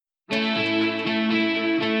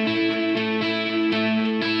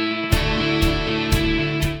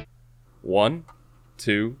1,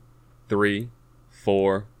 2, 3,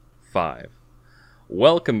 4, 5.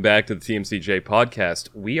 Welcome back to the TMCJ podcast.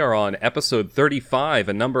 We are on episode 35,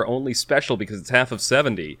 a number only special because it's half of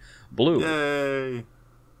 70. Blue. Yay!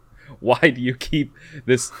 Why do you keep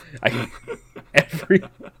this?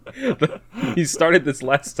 He started this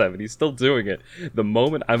last time and he's still doing it. The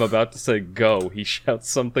moment I'm about to say go, he shouts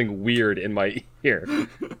something weird in my ear.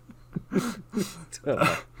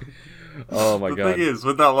 Oh my god. The thing is,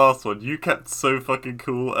 with that last one, you kept so fucking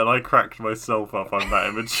cool and I cracked myself up. I'm that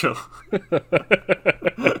immature.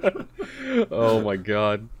 Oh my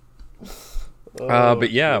god.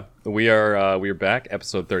 But yeah, we're back,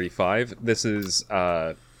 episode 35. This is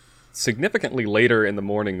significantly later in the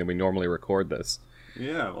morning than we normally record this.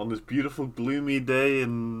 Yeah, on this beautiful gloomy day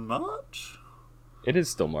in March? It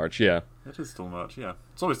is still March, yeah. It is still March, yeah.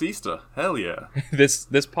 It's almost Easter. Hell yeah. This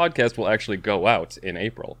podcast will actually go out in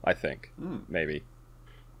April, I think. Maybe.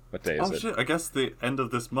 What day is it? Oh shit, I guess the end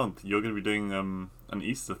of this month you're going to be doing an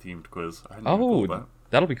Easter-themed quiz. I hadn't even thought of that.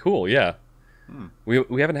 That'll be cool, yeah.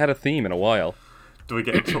 We haven't had a theme in a while. Do I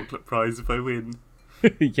get a chocolate prize if I win?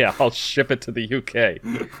 Yeah, I'll ship it to the UK.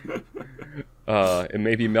 It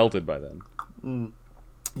may be melted by then.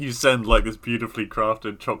 You send like this beautifully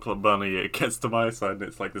crafted chocolate bunny, it gets to my side and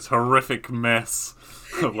it's like this horrific mess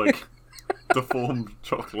of like deformed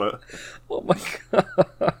chocolate. Oh my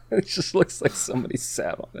god. It just looks like somebody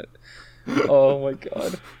sat on it. Oh my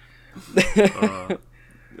god.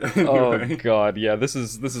 Oh god, yeah, this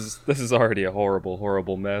is already a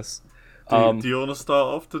horrible mess. Do you want to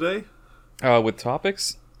start off today? With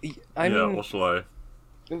topics? I mean, what shall I?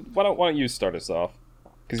 Why don't you start us off?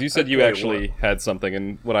 Because you said you actually had something,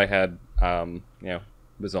 and what I had,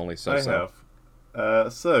 was only so. I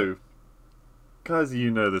have. So, guys, you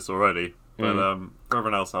know this already, but for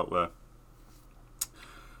everyone else out there,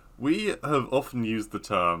 we have often used the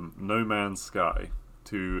term "No Man's Sky"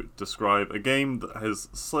 to describe a game that has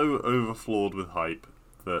so overflawed with hype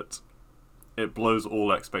that it blows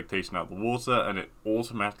all expectation out the water, and it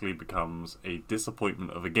automatically becomes a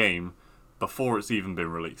disappointment of a game before it's even been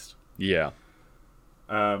released. Yeah.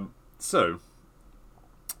 So,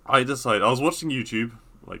 I decided, I was watching YouTube,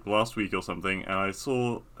 like last week or something, and I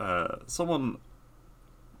saw someone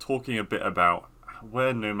talking a bit about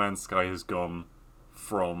where No Man's Sky has gone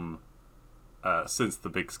from since the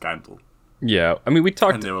big scandal. Yeah, I mean, we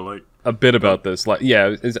talked and they were like, a bit about this. Like,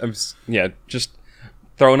 just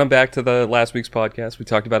throwing them back to the last week's podcast. We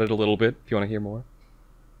talked about it a little bit, if you want to hear more.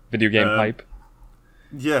 Video game hype.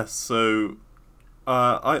 Yes, so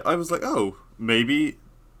I was like, oh, maybe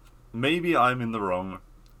I'm in the wrong,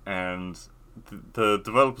 and the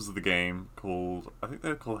developers of the game I think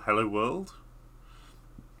they're called Hello World.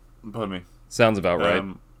 Pardon me. Sounds about right.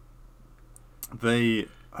 They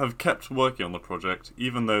have kept working on the project,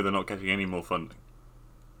 even though they're not getting any more funding.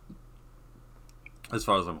 As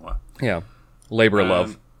far as I'm aware. Yeah. Labor of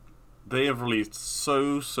love. They have released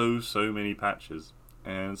so many patches,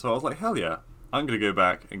 and so I was like, hell yeah, I'm going to go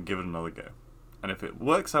back and give it another go. And if it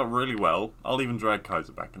works out really well, I'll even drag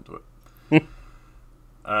Kaiser back into it.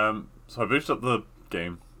 So I boosted up the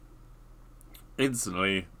game.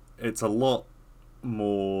 Instantly, it's a lot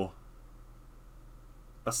more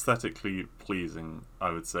aesthetically pleasing,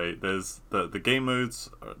 I would say. There's the game modes,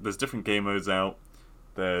 there's different game modes out.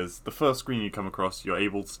 There's the first screen you come across, you're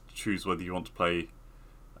able to choose whether you want to play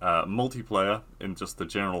multiplayer in just the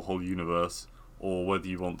general whole universe, or whether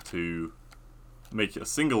you want to make it a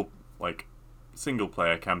single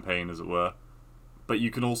player campaign, as it were, but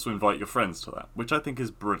you can also invite your friends to that, which I think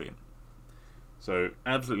is brilliant. So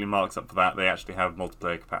absolutely marks up for that. They actually have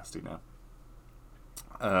multiplayer capacity now.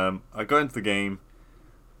 I got into the game,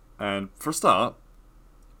 and for a start,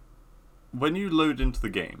 when you load into the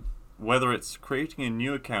game, whether it's creating a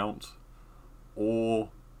new account or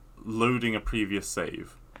loading a previous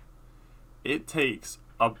save, it takes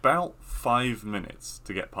about 5 minutes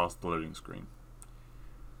to get past the loading screen.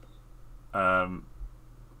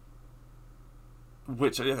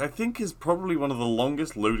 Which I think is probably one of the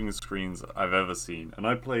longest loading screens I've ever seen. And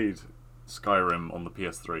I played Skyrim on the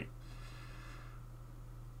PS3.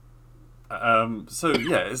 So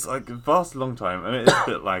yeah, it's like a vastly long time, and it is a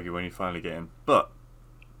bit laggy when you finally get in. But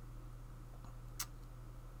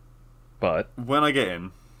when I get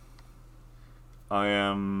in, I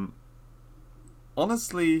am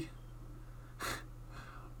honestly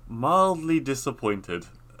mildly disappointed.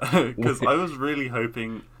 Because I was really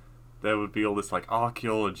hoping there would be all this like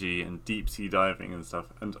archaeology and deep sea diving and stuff,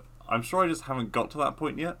 and I'm sure I just haven't got to that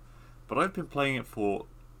point yet, but I've been playing it for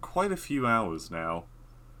quite a few hours now,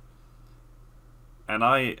 and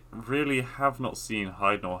I really have not seen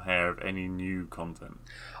hide nor hair of any new content.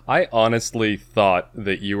 I honestly thought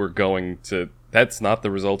that you were going to. That's not the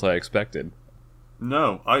result I expected.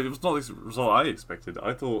 No, it was not the result I expected.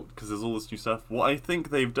 I thought, because there's all this new stuff, what I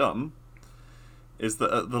think they've done is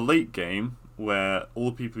that at the late game, where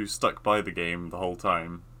all the people who stuck by the game the whole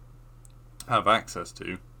time have access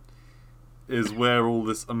to, is where all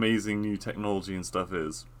this amazing new technology and stuff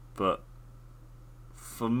is. But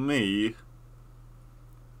for me,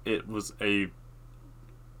 it was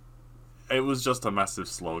just a massive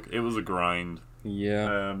slog. It was a grind.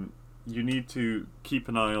 Yeah. You need to keep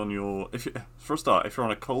an eye on your... For a start, if you're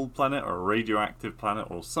on a cold planet or a radioactive planet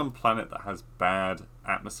or some planet that has bad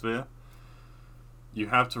atmosphere, you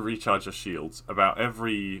have to recharge your shields about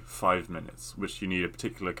every 5 minutes, which you need a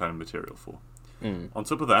particular kind of material for. On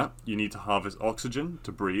top of that, you need to harvest oxygen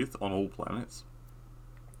to breathe on all planets.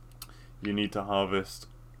 You need to harvest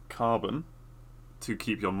carbon to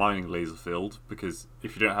keep your mining laser filled, because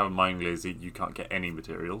if you don't have a mining laser, you can't get any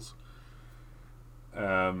materials.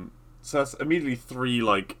 So that's immediately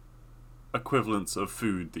 3 equivalents of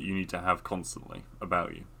food that you need to have constantly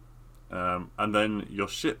about you. And then your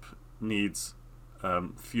ship needs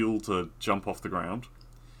fuel to jump off the ground.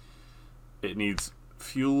 It needs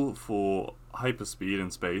fuel for hyperspeed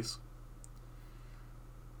in space.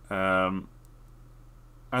 And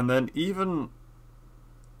then even...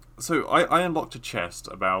 So I unlocked a chest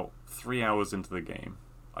about 3 hours into the game,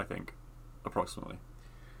 I think, approximately.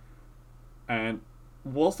 And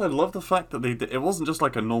whilst I love the fact that it wasn't just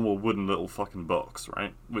like a normal wooden little fucking box,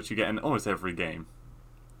 right? Which you get in almost every game.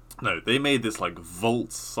 No, they made this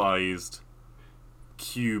vault-sized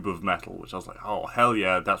cube of metal, which I was like, oh, hell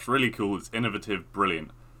yeah, that's really cool, it's innovative,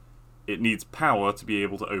 brilliant. It needs power to be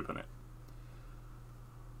able to open it.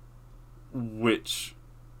 Which,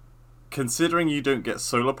 considering you don't get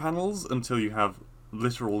solar panels until you have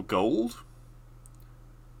literal gold,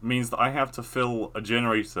 means that I have to fill a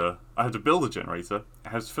generator. I have to build a generator. I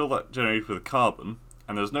have to fill that generator with carbon,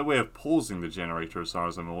 and there's no way of pausing the generator as far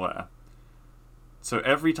as I'm aware. So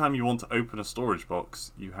every time you want to open a storage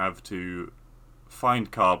box, you have to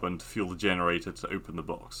find carbon to fuel the generator to open the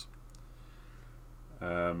box.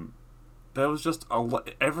 There was just a lot.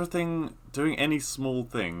 Everything, doing any small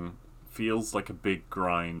thing feels like a big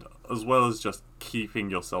grind, as well as just keeping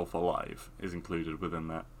yourself alive is included within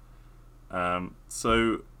that.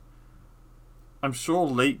 So I'm sure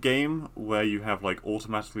late game, where you have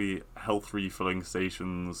automatically health refilling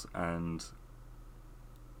stations and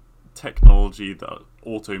technology that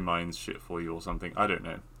auto mines shit for you or something, I don't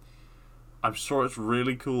know. I'm sure it's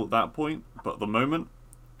really cool at that point, but at the moment,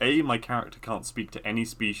 my character can't speak to any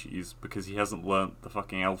species because he hasn't learnt the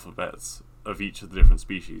fucking alphabets of each of the different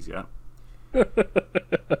species yet.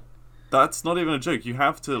 That's not even a joke. You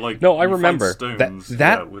have to No, I remember stones,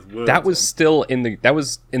 with words that was still in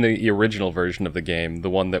the original version of the game, the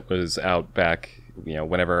one that was out back,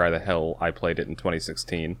 whenever the hell I played it in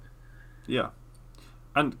 2016. Yeah.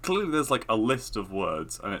 And clearly there's a list of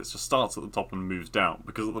words, and it just starts at the top and moves down,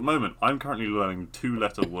 because at the moment I'm currently learning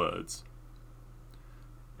 2-letter words.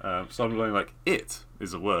 So I'm learning it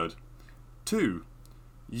is a word. 2,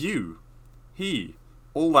 you, he,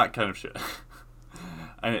 all that kind of shit.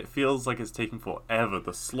 And it feels like it's taking forever.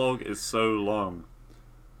 The slog is so long.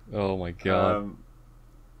 Oh my god.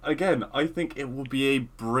 Again, I think it will be a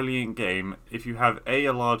brilliant game if you have a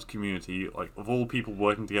large community, of all people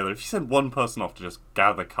working together. If you send one person off to just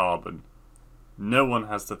gather carbon, no one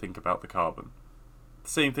has to think about the carbon.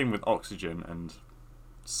 Same thing with oxygen and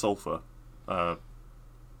sulfur.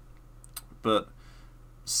 But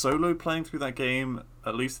solo playing through that game,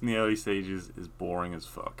 at least in the early stages, is boring as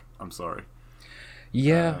fuck. I'm sorry.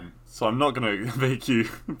 Yeah. So I'm not going to make you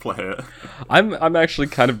play it. I'm actually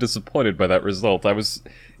kind of disappointed by that result. I was,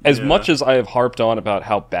 as much as I have harped on about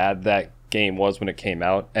how bad that game was when it came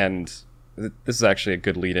out, and this is actually a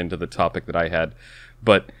good lead into the topic that I had,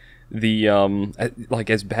 but the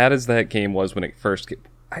as bad as that game was when it first came,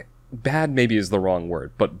 bad maybe is the wrong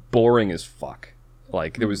word, but boring as fuck.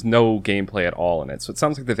 There was no gameplay at all in it. So it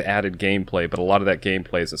sounds like they've added gameplay, but a lot of that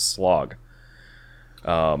gameplay is a slog.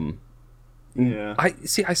 Yeah.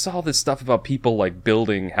 I saw this stuff about people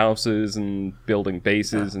building houses and building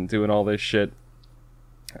bases and doing all this shit.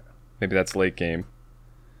 Maybe that's late game.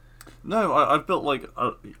 No, I've built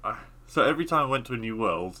so every time I went to a new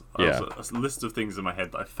world, I was a list of things in my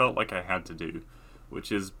head that I felt like I had to do,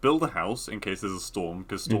 which is build a house in case there's a storm,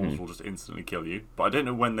 because storms will just instantly kill you. But I don't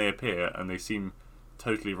know when they appear, and they seem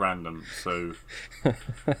totally random. So,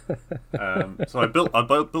 so I built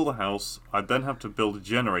a house. I then have to build a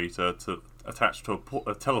generator to attach to a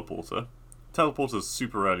teleporter, teleporter's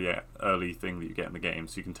super early thing that you get in the game,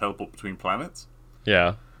 so you can teleport between planets.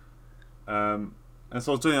 Yeah. And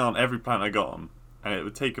so I was doing it on every planet I got on, and it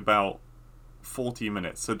would take about 40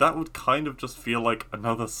 minutes. So that would kind of just feel like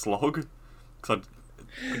another slog, because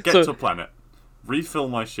I'd get to a planet, refill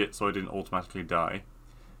my shit so I didn't automatically die,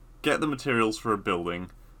 get the materials for a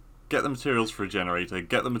building, get the materials for a generator,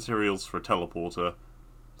 get the materials for a teleporter,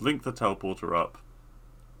 link the teleporter up,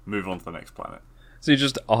 move on to the next planet. So you're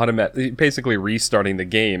just basically restarting the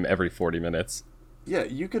game every 40 minutes. Yeah,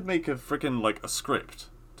 you could make a freaking, like, a script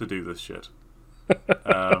to do this shit.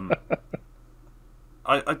 There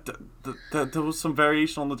was some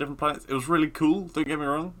variation on the different planets. It was really cool, don't get me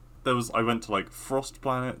wrong. I went to, like, frost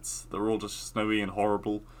planets that were all just snowy and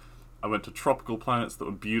horrible. I went to tropical planets that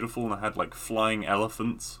were beautiful and I had, like, flying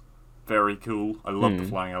elephants. Very cool. I love the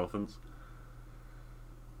flying elephants.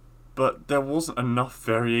 But there wasn't enough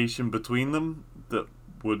variation between them that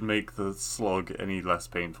would make the slog any less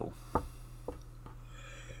painful.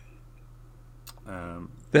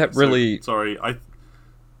 Sorry,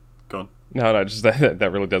 Go on. No, just that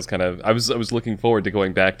really does kind of... I was looking forward to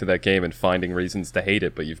going back to that game and finding reasons to hate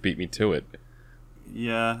it, but you've beat me to it.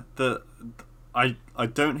 Yeah, I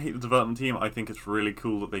don't hate the development team. I think it's really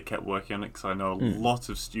cool that they kept working on it, because I know a lot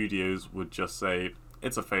of studios would just say,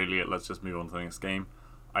 it's a failure, let's just move on to the next game.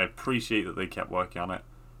 I appreciate that they kept working on it.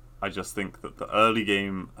 I just think that the early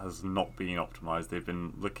game has not been optimized. They've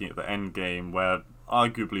been looking at the end game, where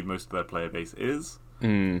arguably most of their player base is.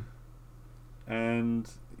 And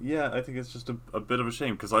yeah, I think it's just a bit of a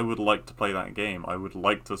shame, because I would like to play that game. I would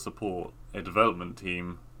like to support a development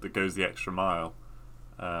team that goes the extra mile.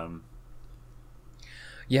 So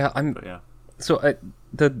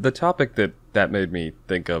the topic that made me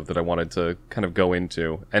think of that I wanted to kind of go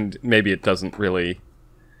into, and maybe it doesn't really...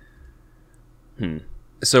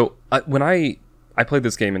 So when I played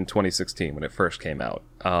this game in 2016 when it first came out,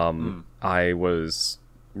 I was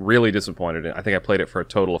really disappointed. I think I played it for a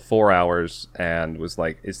total of 4 hours and was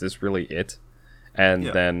like, is this really it? And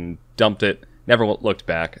then dumped it, never looked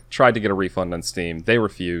back, tried to get a refund on Steam. They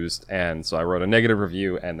refused, and so I wrote a negative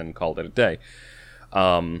review and then called it a day.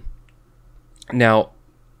 Now,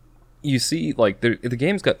 you see, like, the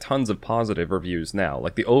game's got tons of positive reviews now.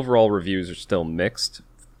 Like, the overall reviews are still mixed,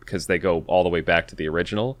 because they go all the way back to the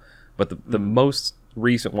original, but the most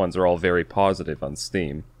recent ones are all very positive on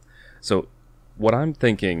Steam. So what I'm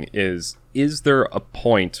thinking is there a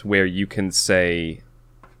point where you can say...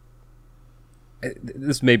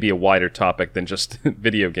 This may be a wider topic than just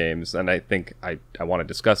video games, and I think I want to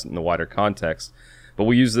discuss it in the wider context, but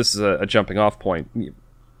we'll use this as a jumping off point.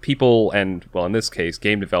 People, and, well, in this case,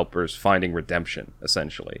 game developers finding redemption,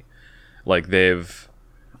 essentially. Like, they've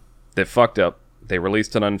fucked up. They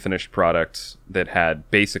released an unfinished product that had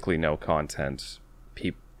basically no content.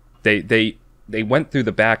 They went through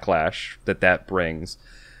the backlash that brings,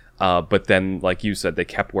 but then, like you said, they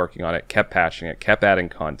kept working on it, kept patching it, kept adding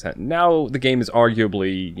content. Now the game is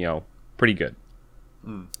arguably, pretty good.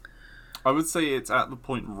 I would say it's at the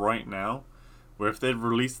point right now where if they'd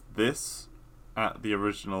released this at the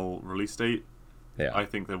original release date, I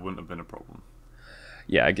think there wouldn't have been a problem.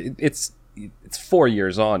 Yeah, it's 4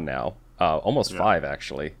 years on now. Almost 5,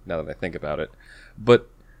 actually, now that I think about it. But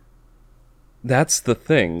that's the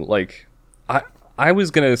thing. Like, I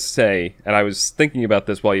was going to say, and I was thinking about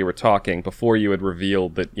this while you were talking, before you had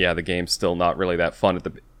revealed that, the game's still not really that fun at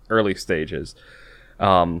the early stages.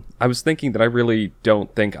 I was thinking that I really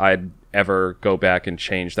don't think I'd ever go back and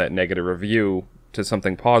change that negative review to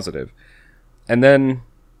something positive. And then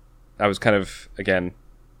I was kind of, again,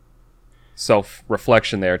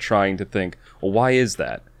 self-reflection there, trying to think, well, why is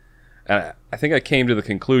that? And I think I came to the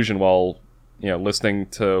conclusion while, listening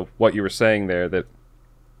to what you were saying there, that,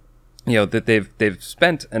 that they've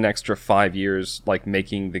spent an extra 5 years, like,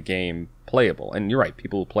 making the game playable. And you're right,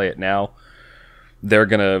 people who play it now, they're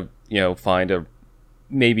gonna, find a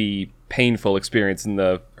maybe painful experience in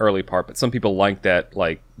the early part, but some people like that,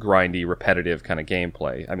 like, grindy, repetitive kind of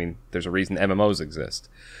gameplay. I mean, there's a reason MMOs exist.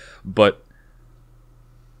 But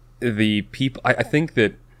the people, I think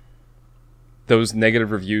that those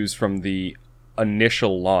negative reviews from the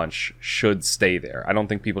initial launch should stay there. I don't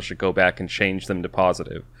think people should go back and change them to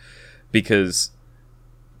positive, because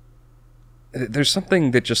there's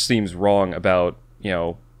something that just seems wrong about,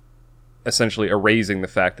 essentially erasing the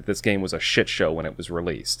fact that this game was a shit show when it was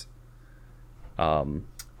released. I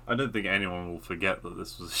don't think anyone will forget that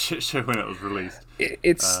this was a shit show when it was released.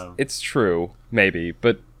 It's true, maybe,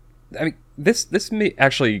 but I mean, this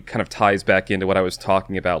actually kind of ties back into what I was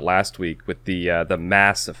talking about last week with the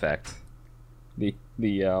Mass Effect, the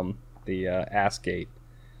ass gate.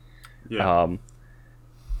 Yeah.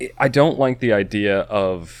 I don't like the idea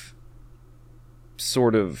of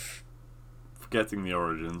sort of Forgetting the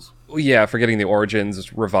origins. forgetting the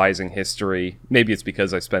origins, revising history. Maybe it's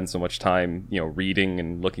because I spend so much time, reading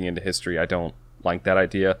and looking into history. I don't like that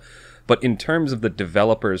idea. But in terms of the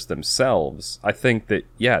developers themselves, I think that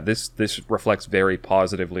this reflects very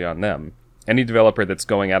positively on them. Any developer that's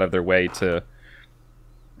going out of their way to,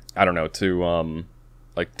 I don't know, to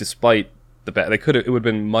despite the bad, it would have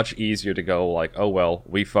been much easier to go like, oh well,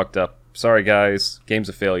 we fucked up. Sorry guys, game's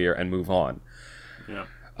a failure, and move on. Yeah.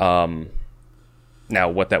 Now,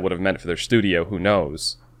 what that would have meant for their studio, who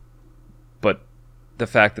knows? But the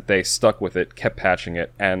fact that they stuck with it, kept patching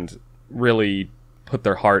it, and really put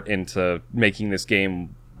their heart into making this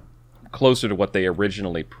game closer to what they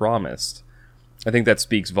originally promised, I think that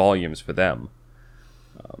speaks volumes for them.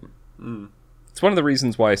 It's one of the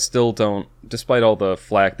reasons why I still don't, despite all the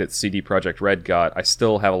flack that CD Projekt Red got, I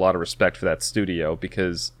still have a lot of respect for that studio,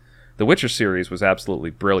 because the Witcher series was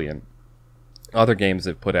absolutely brilliant. Other games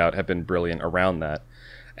they've put out have been brilliant around that.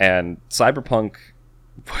 And Cyberpunk,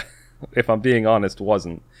 if I'm being honest,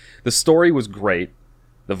 wasn't. The story was great.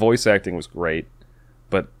 The voice acting was great.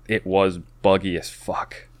 But it was buggy as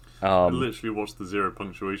fuck. I literally watched the zero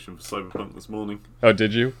punctuation for Cyberpunk this morning. Oh,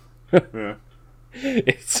 did you? Yeah.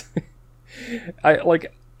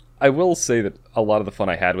 I will say that a lot of the fun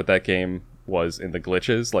I had with that game was in the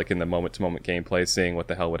glitches, like in the moment-to-moment gameplay, seeing what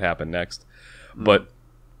the hell would happen next. But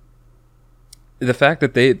the fact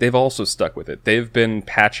that they've also stuck with it. They've been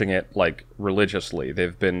patching it like religiously.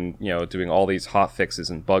 They've been, doing all these hot fixes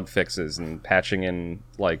and bug fixes and patching in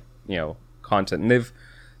content. And they've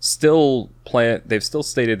still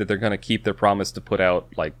stated that they're going to keep their promise to put out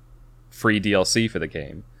like free DLC for the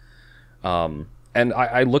game. And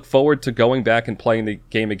I look forward to going back and playing the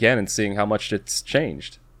game again and seeing how much it's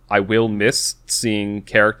changed. I will miss seeing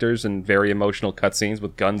characters in very emotional cutscenes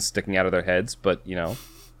with guns sticking out of their heads, but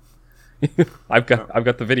I've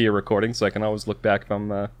got the video recording, so I can always look back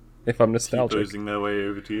if I'm nostalgic. Keep losing their way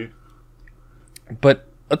over to you. But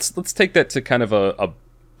let's take that to kind of a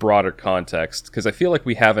broader context, because I feel like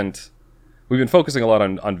we've been focusing a lot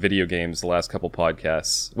on video games the last couple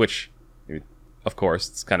podcasts, which, of course,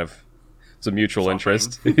 it's a mutual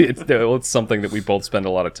interest. It's something that we both spend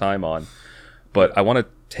a lot of time on. But I want to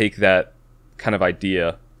take that kind of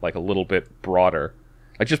idea like a little bit broader,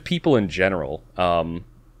 like just people in general.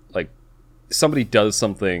 Like somebody does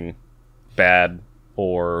something bad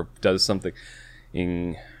or does something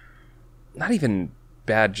not even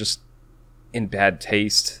bad, just in bad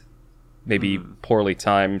taste, maybe poorly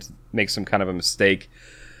timed, makes some kind of a mistake.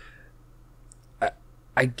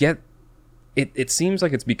 I get it seems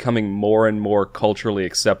like it's becoming more and more culturally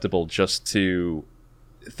acceptable just to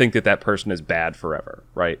think that person is bad forever,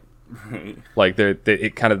 right? Right. Like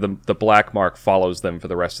it kind of the black mark follows them for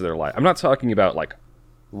the rest of their life. I'm not talking about like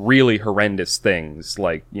really horrendous things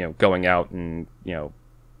like, going out and,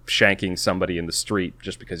 shanking somebody in the street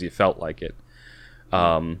just because you felt like it.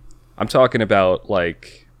 I'm talking about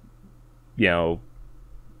like,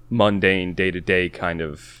 mundane day-to-day kind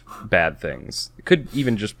of bad things. It could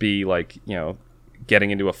even just be like,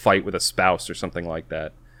 getting into a fight with a spouse or something like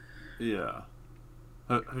that. Yeah.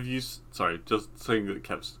 Have you... Sorry, just saying that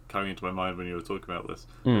kept coming into my mind when you were talking about this.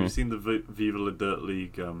 Have you seen the Viva La Dirt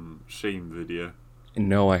League shame video?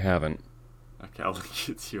 No, I haven't. Okay, I'll link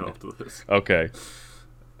it to you after this. Okay.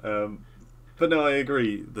 But no, I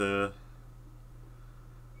agree.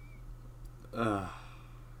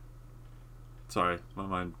 Sorry, my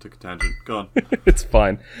mind took a tangent. Go on. It's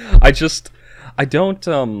fine. I don't,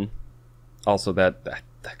 also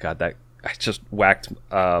God, I just whacked,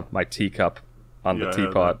 my teacup on the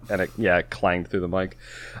teapot, and it clanged through the mic.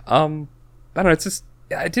 I don't know, it's just,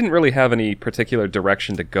 I didn't really have any particular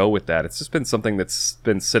direction to go with that. It's just been something that's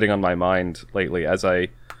been sitting on my mind lately as I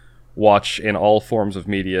watch in all forms of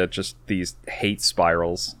media just these hate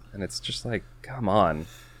spirals, and it's just like, come on.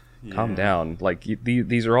 Yeah. Calm down. Like,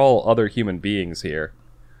 these are all other human beings here.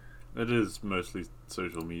 It is mostly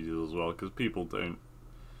social media as well, because people don't...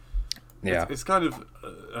 Yeah. It's kind of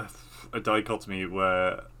a dichotomy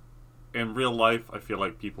where in real life I feel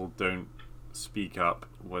like people don't speak up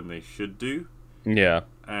when they should do. Yeah.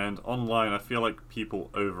 And online I feel like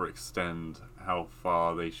people overextend how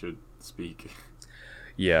far they should speak.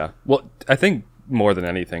 Yeah. Well, I think more than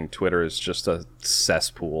anything, Twitter is just a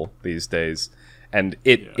cesspool these days. And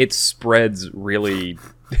it spreads really,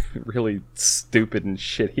 really stupid and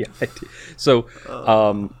shitty ideas. So,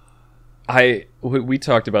 we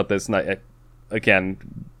talked about this, and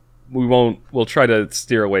again, we'll try to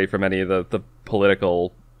steer away from any of the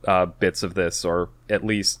political bits of this, or at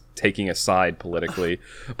least taking a side politically.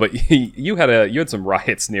 But you had some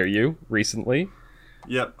riots near you recently.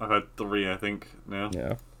 Yep, I've had 3, I think, now.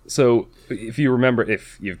 Yeah. So if you remember,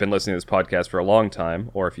 if you've been listening to this podcast for a long time,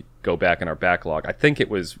 or if you go back in our backlog, I think it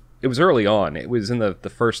was early on. It was in the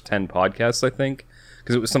first 10 podcasts, I think,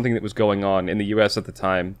 because it was something that was going on in the U.S. at the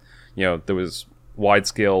time. You know, there was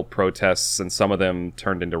wide-scale protests, and some of them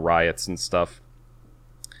turned into riots and stuff.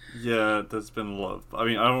 Yeah, there's been a lot of... I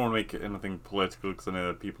mean, I don't want to make it anything political, because I know there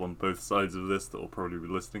are people on both sides of this that will probably be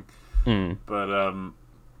listening. But,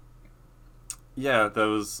 yeah, there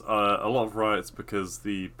was a lot of riots because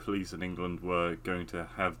the police in England were going to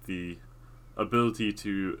have the ability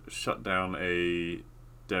to shut down a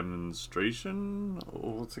demonstration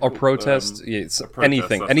or protest. It's protest,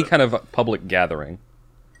 anything, any kind of public gathering.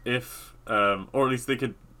 If, or at least they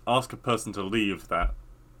could ask a person to leave that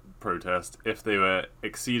protest if they were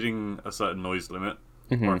exceeding a certain noise limit,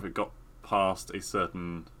 or if it got past a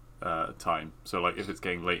certain time. So, like, if it's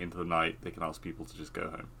getting late into the night, they can ask people to just go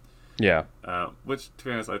home. Yeah. Which, to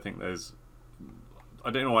be honest, I think I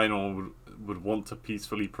don't know why anyone would want to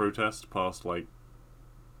peacefully protest past, like,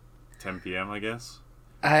 10 p.m., I guess.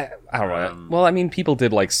 I don't know. Well, I mean, people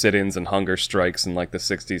did, like, sit-ins and hunger strikes in, like, the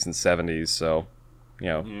 60s and 70s, so, you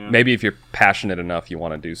know, maybe if you're passionate enough, you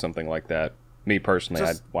want to do something like that. Me, personally,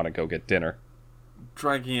 I'd want to go get dinner.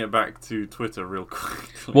 Dragging it back to Twitter real quick.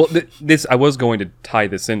 Well, I was going to tie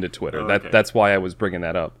this into Twitter. Oh, okay. That's why I was bringing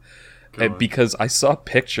that up. Because I saw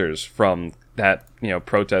pictures from that,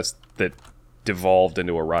 protest that devolved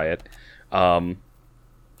into a riot.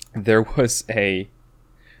 There was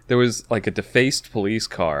like a defaced police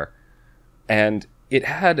car, and it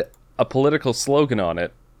had a political slogan on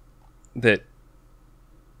it that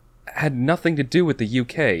had nothing to do with the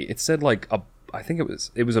UK. It said like I think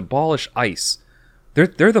it was abolish ICE.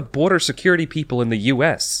 They're the border security people in the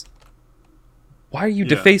US. Why are you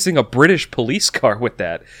defacing a British police car with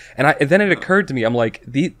that? And then it occurred to me, I'm like,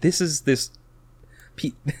 this is the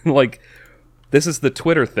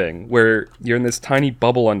Twitter thing where you're in this tiny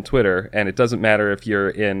bubble on Twitter, and it doesn't matter if you're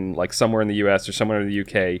in like somewhere in the US or somewhere in the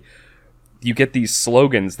UK. You get these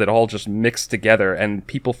slogans that all just mix together, and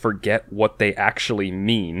people forget what they actually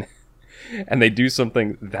mean, and they do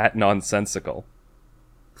something that nonsensical.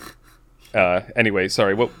 Anyway,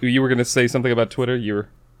 sorry. What you were going to say something about Twitter? You were.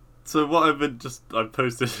 So what I've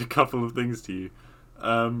posted a couple of things to you.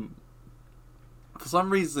 For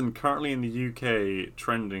some reason, currently in the UK,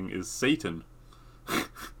 trending is Satan.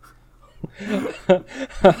 And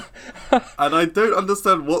I don't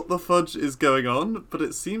understand what the fudge is going on, but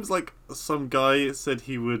it seems like some guy said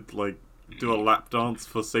he would like do a lap dance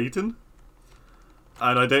for Satan.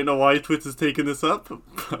 And I don't know why Twitter's taken this up.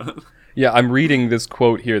 But... Yeah, I'm reading this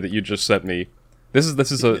quote here that you just sent me. This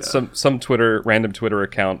is some random Twitter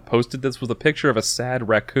account posted this with a picture of a sad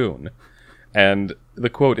raccoon. And the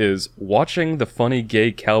quote is, "Watching the funny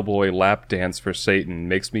gay cowboy lap dance for Satan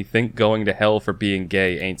makes me think going to hell for being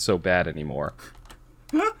gay ain't so bad anymore."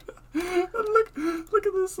 And look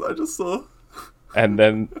at this, I just saw. And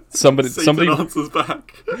then somebody answers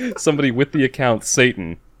back. Somebody with the account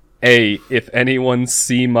Satan. If anyone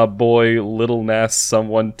see my boy Little Nas,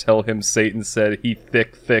 someone tell him Satan said he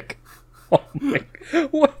thick. Oh my,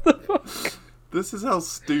 what the fuck? This is how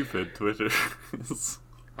stupid Twitter is.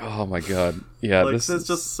 Oh my god. Yeah, like, there's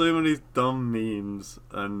just so many dumb memes,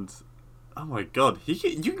 and oh my god, you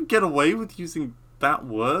can get away with using that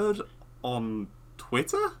word on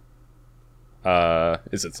Twitter?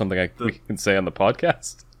 Is it something we can say on the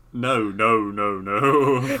podcast? No.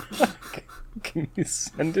 Can you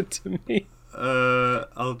send it to me?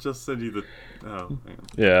 I'll just send you the... Oh, hang on.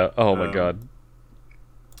 Yeah, oh my god.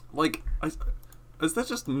 Like, is there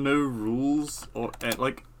just no rules? Or,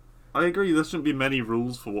 like, I agree there shouldn't be many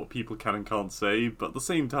rules for what people can and can't say, but at the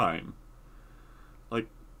same time, like,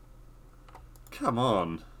 come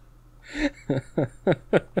on.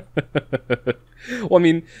 Well, I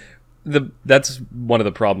mean, that's one of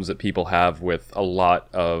the problems that people have with a lot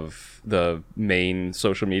of the main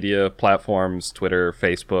social media platforms, Twitter,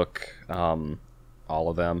 Facebook, all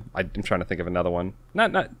of them. I'm trying to think of another one.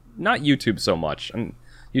 Not YouTube so much. And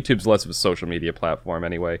YouTube's less of a social media platform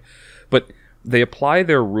anyway. But they apply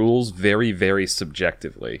their rules very, very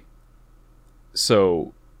subjectively.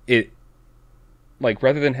 So it, like,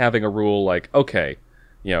 rather than having a rule like, okay,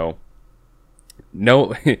 no,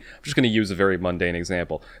 I'm just going to use a very mundane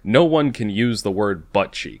example. No one can use the word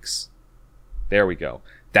butt cheeks. There we go.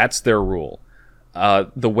 That's their rule. A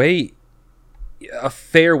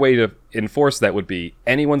fair way to enforce that would be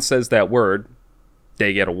anyone says that word,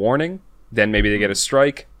 they get a warning, then maybe they get a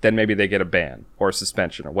strike, then maybe they get a ban or a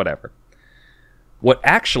suspension or whatever. What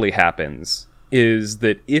actually happens is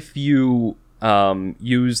that if you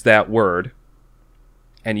use that word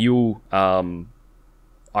and you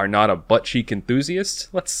are not a butt cheek enthusiast,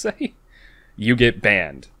 let's say, you get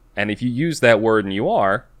banned. And if you use that word and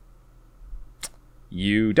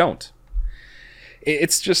you don't.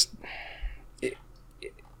 It's just...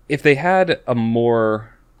 If they had a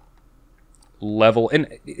more level...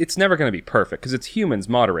 And it's never going to be perfect, because it's humans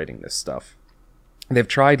moderating this stuff. They've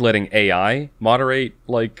tried letting AI moderate,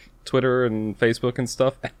 like, Twitter and Facebook and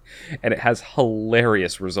stuff, and it has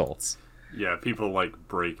hilarious results. Yeah, people, like,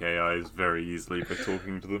 break AIs very easily by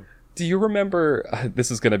talking to them. Do you remember...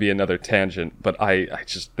 this is going to be another tangent, but I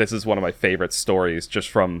just... This is one of my favorite stories, just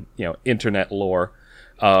from, internet lore.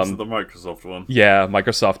 This is the Microsoft one. Yeah,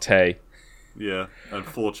 Microsoft Tay. Yeah, and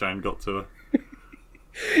 4chan got to her.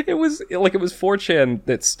 It was 4chan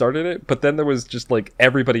that started it, but then there was just like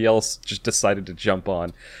everybody else just decided to jump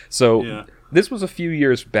on. So This was a few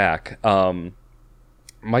years back.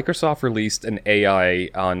 Microsoft released an AI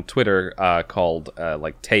on Twitter called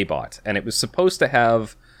like Taybot, and it was supposed to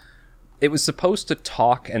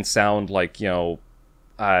talk and sound like I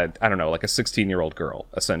don't know, like a 16-year-old girl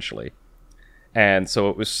essentially. And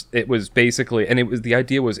so it was basically, and the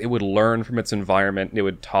idea was it would learn from its environment, and it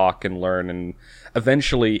would talk and learn, and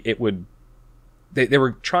eventually it would, they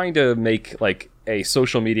were trying to make like a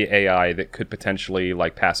social media AI that could potentially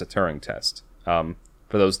like pass a Turing test. For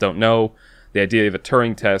those who don't know, the idea of a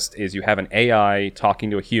Turing test is you have an AI talking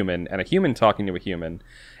to a human and a human talking to a human,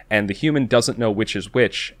 and the human doesn't know which is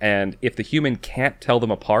which, and if the human can't tell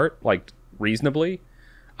them apart, like reasonably,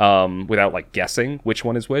 without like guessing which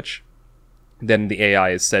one is which, then the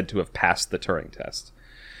AI is said to have passed the Turing test.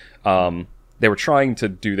 They were trying to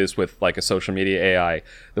do this with like a social media AI.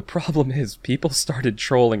 The problem is people started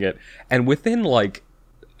trolling it, and within like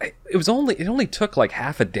it only took like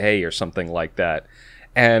half a day or something like that,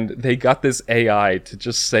 and they got this AI to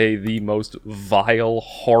just say the most vile,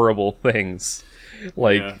 horrible things.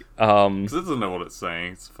 Like, because it doesn't know what it's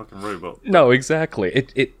saying. It's a fucking robot. No, exactly.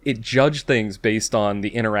 It judged things based on the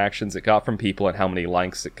interactions it got from people and how many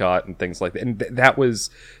likes it got and things like that. And that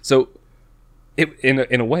was so.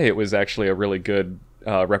 In a way, it was actually a really good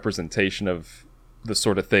representation of the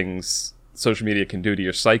sort of things social media can do to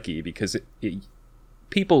your psyche, because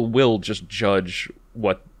people will just judge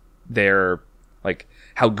what they're like,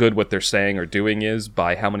 how good what they're saying or doing is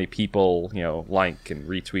by how many people like and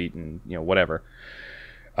retweet and whatever.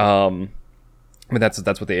 But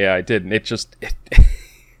that's what the AI did, and it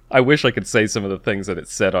I wish I could say some of the things that it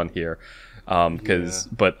said on here,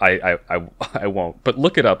 but I won't. But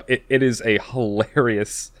look it up. It is a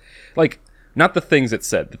hilarious, like, not the things it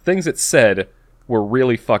said. The things it said were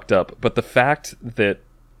really fucked up, but the fact that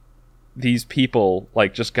these people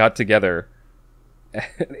like just got together.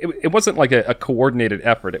 It wasn't like a coordinated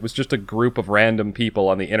effort. It was just a group of random people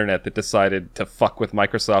on the internet that decided to fuck with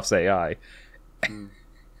Microsoft's AI.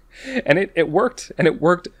 And it worked, and it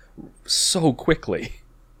worked so quickly.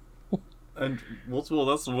 And that's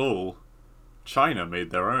all. China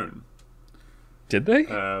made their own. Did they?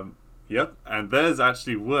 Yep, and theirs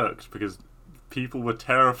actually worked because people were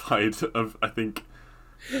terrified of, I think,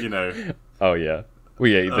 Oh yeah. Well,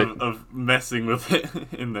 yeah, of messing with it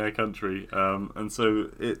in their country, and so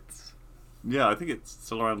I think it's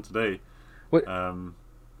still around today. What?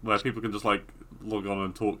 Where people can just like log on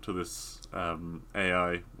and talk to this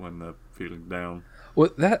AI when they're feeling down. Well,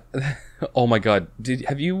 oh my god, did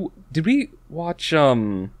we watch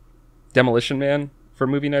Demolition Man for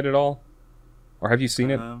movie night at all, or have you seen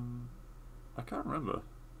it? I can't remember.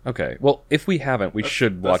 Okay, well, if we haven't, we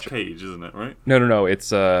should watch. That's Cage, isn't it? Right? No.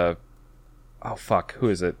 It's oh fuck, who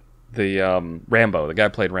is it? The Rambo, the guy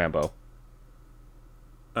who played Rambo.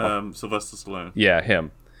 Sylvester Stallone. Yeah,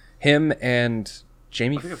 him and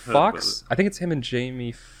Jamie Foxx. I think it's him and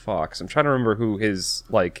Jamie Foxx. I'm trying to remember who his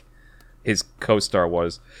co-star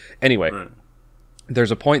was. Anyway, right.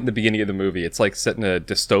 There's a point in the beginning of the movie. It's like set in a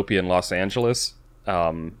dystopian Los Angeles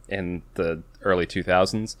in the early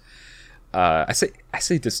 2000s. I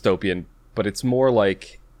say dystopian, but it's more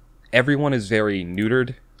like everyone is very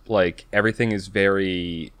neutered. Like everything is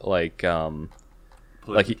very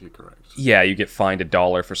politically correct. Yeah, you get fined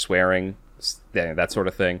 $1 for swearing, that sort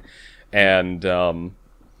of thing. And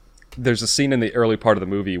there's a scene in the early part of the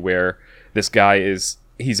movie where this guy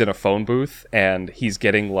he's in a phone booth and he's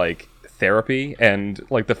getting like therapy, and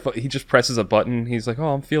like he just presses a button. He's like,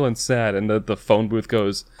 "Oh, I'm feeling sad," and the phone booth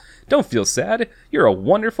goes, "Don't feel sad. You're a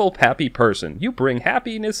wonderful, happy person. You bring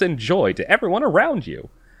happiness and joy to everyone around you."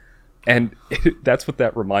 And that's what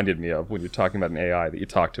that reminded me of when you're talking about an AI that you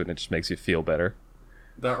talk to and it just makes you feel better.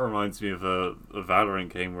 That reminds me of a Valorant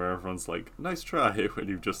game where everyone's like, "Nice try," when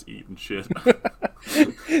you've just eaten shit.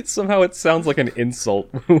 Somehow it sounds like an insult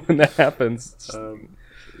when that happens.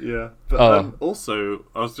 Yeah, but also,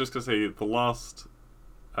 I was just gonna say the last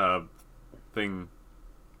thing.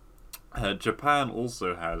 Japan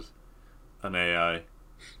also had an AI,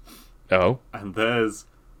 Oh. and theirs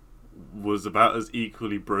was about as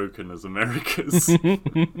equally broken as America's.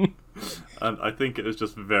 And I think it was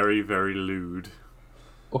just very, very lewd.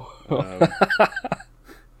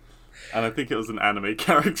 And I think it was an anime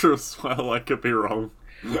character as well. I could be wrong.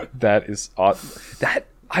 That is odd. That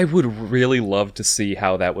I would really love to see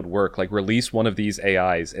how that would work. Like, release one of these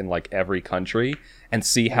AIs in like every country and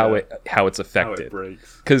see how it's How it affected.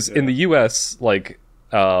 breaks. Because in the U.S., like,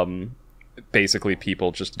 basically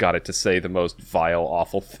people just got it to say the most vile,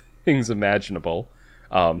 awful things imaginable,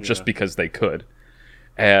 just because they could.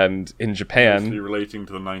 And in Japan, Mostly relating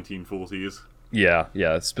to the 1940s.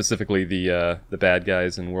 yeah, specifically the bad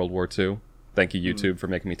guys in World War II. Thank you, YouTube, for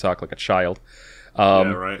making me talk like a child.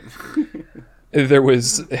 Yeah, right. There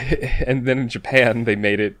was, and then in Japan they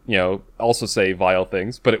made it, also say vile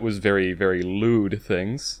things, but it was very, very lewd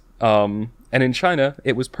things. And in China,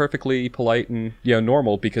 it was perfectly polite and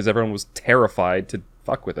normal because everyone was terrified to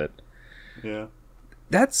fuck with it. Yeah.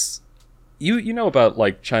 That's you know about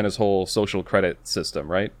like China's whole social credit system,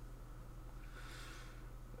 right?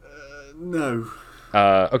 No.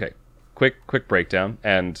 Okay. Quick breakdown,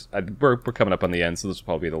 and we're coming up on the end, so this will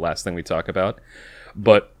probably be the last thing we talk about.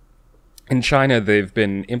 But in China, they've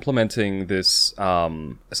been implementing this.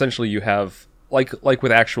 Essentially, you have like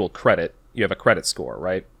with actual credit, you have a credit score,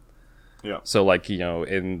 right? Yeah. So like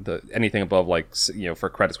in anything above for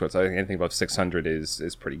credit scores, I think anything above 600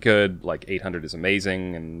 is pretty good. Like 800 is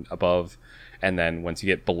amazing and above, and then once you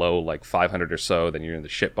get below like 500 or so, then you're in the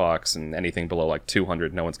shit box. And anything below like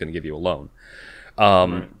 200, no one's going to give you a loan.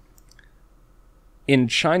 Right. In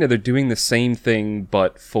China, they're doing the same thing,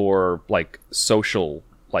 but for like social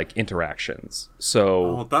like interactions.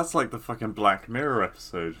 So Oh, that's like the fucking Black Mirror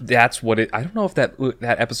episode. that's what it. I don't know if that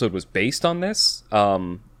episode was based on this,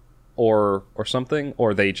 or something,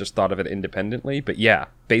 or they just thought of it independently. But yeah,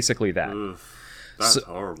 basically that. Ugh, that's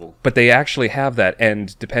horrible. But they actually have that,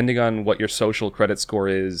 and depending on what your social credit score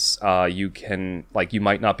is, you can you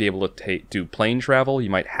might not be able to do plane travel.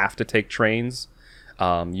 You might have to take trains.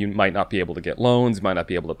 You might not be able to get loans. You might not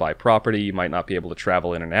be able to buy property. You might not be able to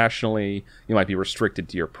travel internationally. You might be restricted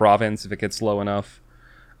to your province if it gets low enough.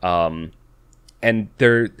 And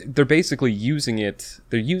they're basically using it.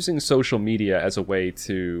 They're using social media as a way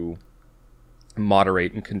to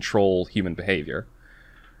moderate and control human behavior.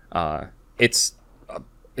 It's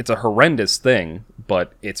a horrendous thing,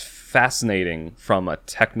 but it's fascinating from a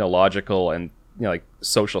technological and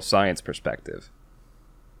social science perspective.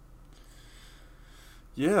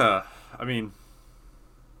 Yeah, I mean,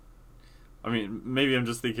 maybe I'm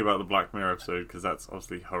just thinking about the Black Mirror episode because that's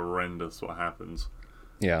obviously horrendous what happens.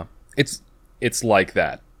 Yeah, it's like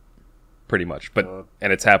that, pretty much, but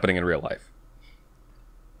and it's happening in real life.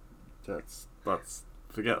 That's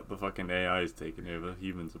forget the fucking AI's taking over.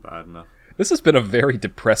 Humans are bad enough. This has been a very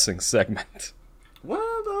depressing segment.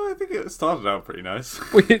 Well, no, I think it started out pretty nice.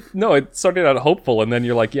 No, it started out hopeful, and then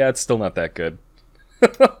you're like, yeah, it's still not that good.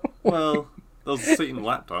 Well, there was a Satan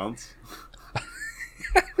lap dance.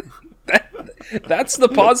 That's the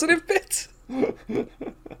positive bit.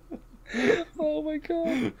 Oh my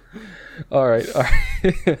god. All right.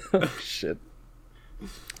 Oh, shit.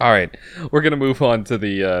 All right, we're gonna move on to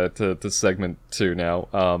the to segment 2 now.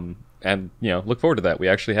 And look forward to that. We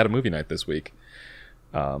actually had a movie night this week.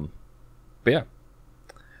 But yeah,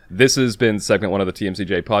 this has been segment 1 of the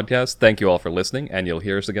TMCJ podcast. Thank you all for listening, and you'll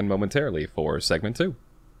hear us again momentarily for segment 2.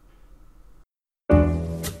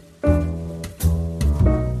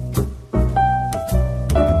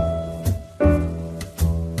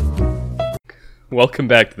 Welcome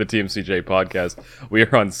back to the TMCJ podcast. We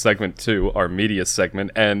are on segment 2, our media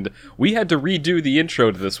segment, and we had to redo the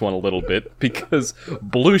intro to this one a little bit because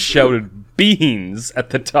Blue shouted beans at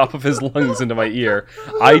the top of his lungs into my ear.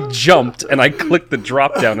 I jumped and I clicked the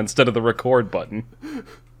drop down instead of the record button.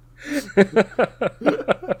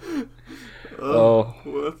 Oh,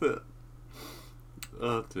 worth it.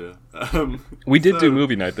 Oh dear. We did do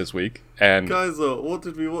movie night this week, and guys, what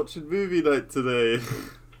did we watch in movie night today?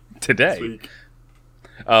 today. This week.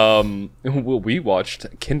 We watched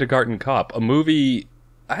Kindergarten Cop, a movie.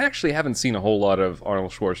 I actually haven't seen a whole lot of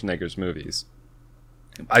Arnold Schwarzenegger's movies.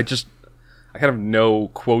 I kind of know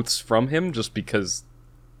quotes from him just because,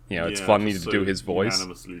 it's funny to do his voice.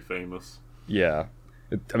 Unanimously famous. Yeah.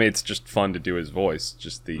 It's just fun to do his voice.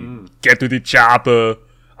 Just the, get to the chopper.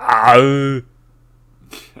 Ah.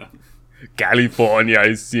 California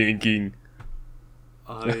is sinking.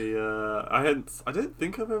 I don't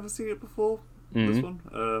think I've ever seen it before. This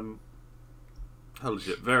one. How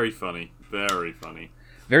legit. Very funny. Very funny.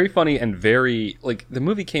 Very funny and very, like, the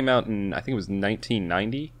movie came out in, I think it was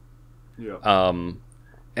 1990. Yeah.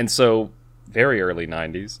 And so, very early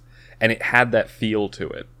 90s. And it had that feel to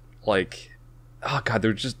it. Like, oh god,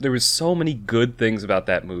 there was so many good things about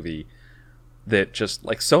that movie that just,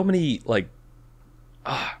 like, so many, like,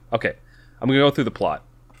 okay. I'm gonna go through the plot.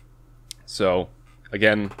 So,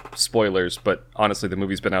 again, spoilers, but honestly, the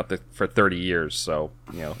movie's been out there for 30 years, so,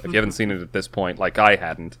 you know, if you haven't seen it at this point, like I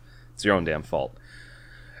hadn't, it's your own damn fault.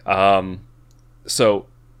 So,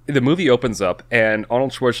 the movie opens up, and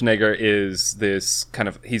Arnold Schwarzenegger is this kind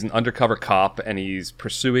of, he's an undercover cop, and he's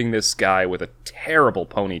pursuing this guy with a terrible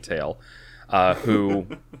ponytail, who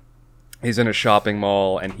is in a shopping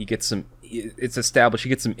mall, and he gets some, it's established, he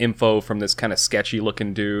gets some info from this kind of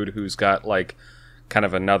sketchy-looking dude who's got, like, kind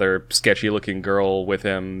of another sketchy-looking girl with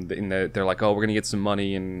him. They're like, oh, we're going to get some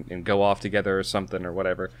money and go off together or something or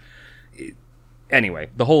whatever. Anyway,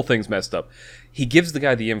 the whole thing's messed up. He gives the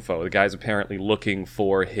guy the info. The guy's apparently looking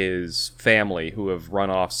for his family who have run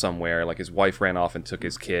off somewhere. Like, his wife ran off and took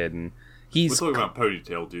his kid, and he's... We're talking about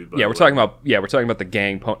Ponytail Dude. We're talking about the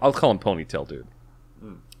gang. I'll call him Ponytail Dude.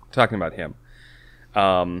 Talking about him.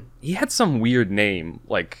 He had some weird name,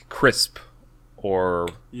 like Crisp or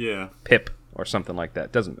Pip or something like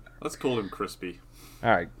that. Doesn't matter. Let's call him Crispy. All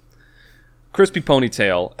right. Crispy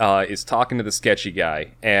Ponytail is talking to the sketchy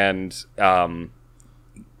guy, and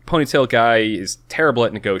Ponytail guy is terrible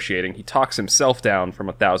at negotiating. He talks himself down from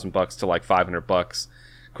 $1,000 to like $500.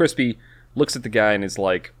 Crispy looks at the guy and is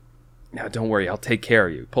like, "No, don't worry, I'll take care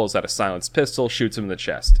of you." Pulls out a silenced pistol, shoots him in the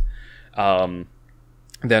chest.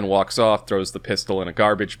 Then walks off, throws the pistol in a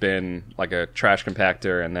garbage bin, like a trash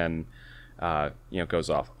compactor, and then,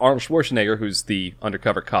 goes off. Arnold Schwarzenegger, who's the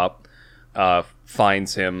undercover cop,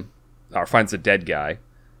 finds the dead guy,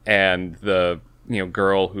 and the,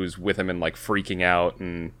 girl who's with him and, like, freaking out,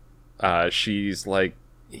 and, she's, like,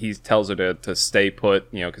 he tells her to stay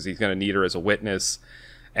put, because he's going to need her as a witness,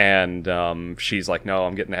 and, she's like, no,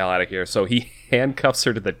 I'm getting the hell out of here. So he handcuffs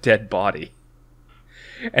her to the dead body,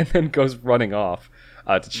 and then goes running off.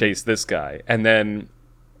 To chase this guy, and then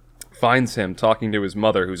finds him talking to his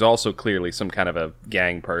mother, who's also clearly some kind of a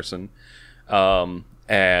gang person,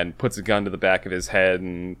 and puts a gun to the back of his head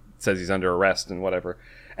and says he's under arrest and whatever.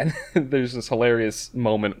 And there's this hilarious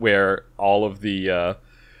moment where all of the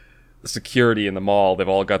security in the mall, they've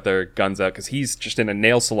all got their guns out, because he's just in a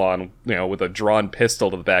nail salon, with a drawn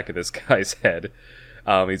pistol to the back of this guy's head.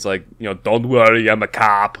 He's like, don't worry, I'm a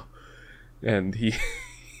cop. And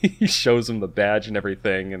he shows him the badge and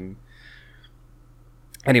everything, and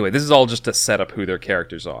anyway, this is all just to set up who their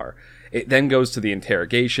characters are. It then goes to the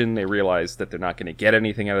interrogation. They realize that they're not going to get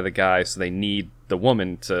anything out of the guy, so they need the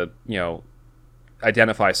woman to,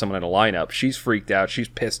 identify someone in a lineup. She's freaked out. She's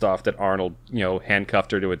pissed off that Arnold, handcuffed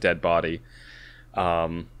her to a dead body.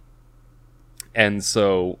 And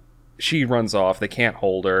so she runs off. They can't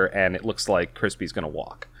hold her, and it looks like Crispy's going to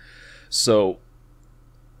walk. So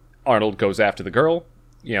Arnold goes after the girl,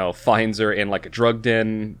 finds her in, like, a drug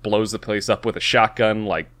den, blows the place up with a shotgun,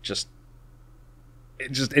 like, just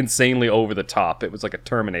insanely over the top. It was like a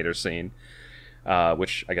Terminator scene,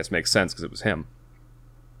 which I guess makes sense because it was him.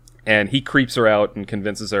 And he creeps her out and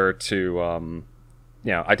convinces her to,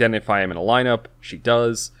 identify him in a lineup. She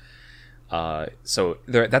does. So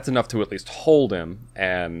that's enough to at least hold him,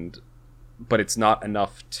 but it's not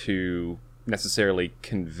enough to necessarily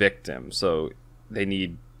convict him. So they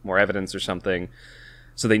need more evidence or something.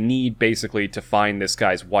 So they need basically to find this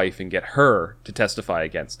guy's wife and get her to testify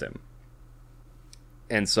against him.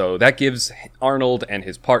 And so that gives Arnold and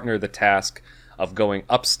his partner the task of going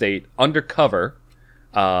upstate undercover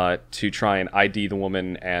to try and ID the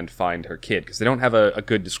woman and find her kid. Because they don't have a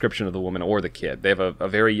good description of the woman or the kid. They have a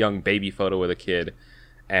very young baby photo of the kid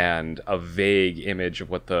and a vague image of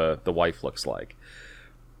what the wife looks like.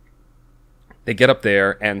 They get up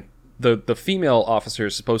there, and the female officer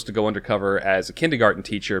is supposed to go undercover as a kindergarten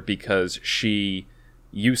teacher because she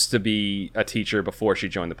used to be a teacher before she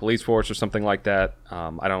joined the police force or something like that.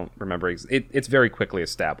 I don't remember. It's very quickly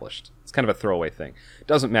established. It's kind of a throwaway thing. It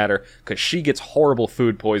doesn't matter, because she gets horrible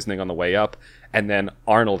food poisoning on the way up, and then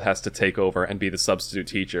Arnold has to take over and be the substitute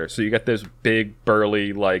teacher. So you got this big,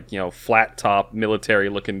 burly, like, flat top,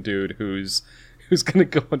 military-looking dude who's going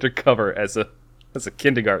to go undercover as a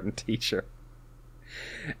kindergarten teacher.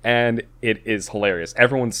 And it is hilarious.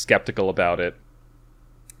 Everyone's skeptical about it.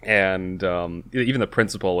 And even the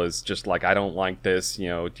principal is just like, I don't like this.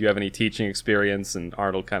 Do you have any teaching experience? And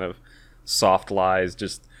Arnold kind of soft lies,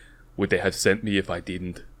 just, would they have sent me if I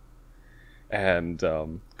didn't? And,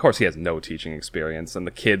 of course, he has no teaching experience, and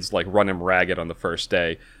the kids, like, run him ragged on the first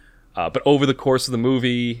day. But over the course of the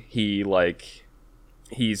movie,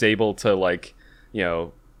 he's able to, like,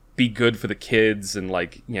 be good for the kids and,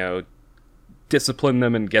 like, discipline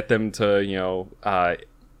them and get them to,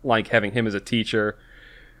 like having him as a teacher.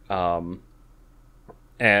 And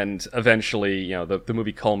eventually, the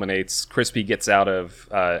movie culminates. Crispy gets out of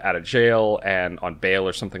jail and on bail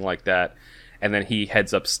or something like that, and then he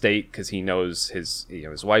heads upstate because he knows his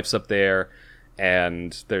wife's up there,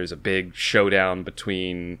 and there's a big showdown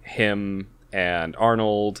between him and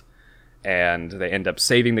Arnold, and they end up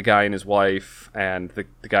saving the guy and his wife, and the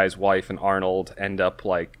guy's wife and Arnold end up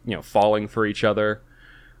falling for each other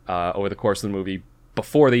over the course of the movie.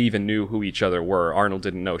 Before they even knew who each other were, Arnold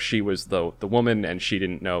didn't know she was the woman, and she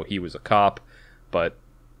didn't know he was a cop. But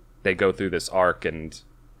they go through this arc, and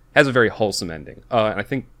has a very wholesome ending. And I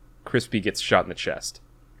think Crispy gets shot in the chest.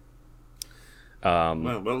 Wow,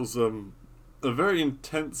 that was a very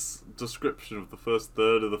intense description of the first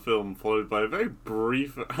third of the film, followed by a very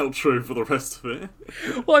brief outro for the rest of it.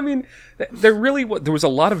 Well, I mean, there was a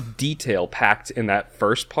lot of detail packed in that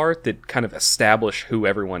first part that kind of establish who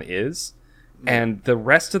everyone is. And the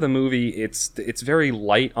rest of the movie, it's very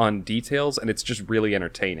light on details, and it's just really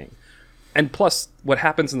entertaining. And plus, what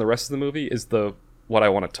happens in the rest of the movie is what I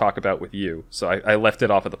want to talk about with you. So I left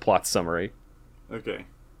it off of the plot summary. Okay.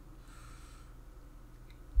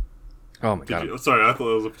 Oh my god. Sorry, I thought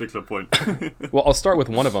there was a particular point. Well, I'll start with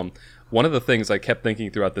one of them. One of the things I kept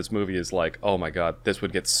thinking throughout this movie is like, oh my god, this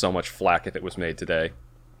would get so much flack if it was made today.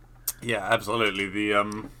 Yeah, absolutely.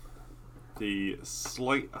 The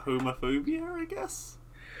slight homophobia, I guess.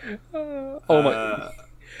 My.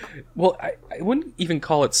 Well, I wouldn't even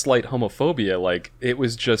call it slight homophobia. Like, it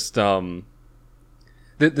was just the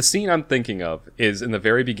scene I'm thinking of is in the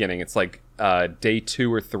very beginning. It's like day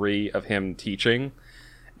 2 or 3 of him teaching,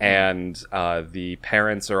 and the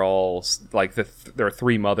parents are all like there are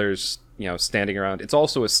 3 mothers, standing around. It's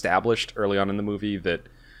also established early on in the movie that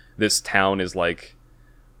this town is like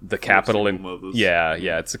the capital in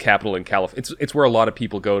it's the capital in California. It's where a lot of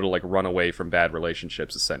people go to like run away from bad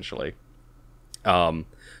relationships, essentially. So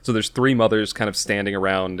there's 3 mothers kind of standing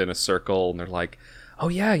around in a circle, and they're like, "Oh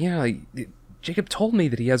yeah, Jacob told me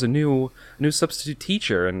that he has a new substitute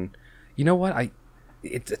teacher, and you know what?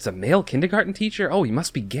 It's a male kindergarten teacher. Oh, he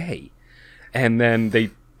must be gay." And then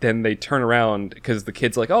they turn around because the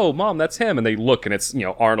kid's like, "Oh, mom, that's him," and they look, and it's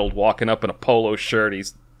Arnold walking up in a polo shirt.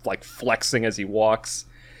 He's like flexing as he walks.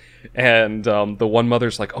 And the one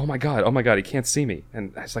mother's like, oh my god, he can't see me.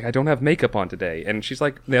 And I was like, I don't have makeup on today. And she's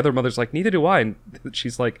like, the other mother's like, neither do I. And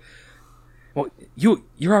she's like, well, you're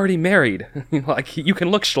already married. Like, you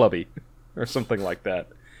can look schlubby. Or something like that.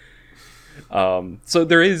 So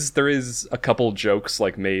there is a couple jokes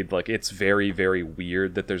like made, like it's very, very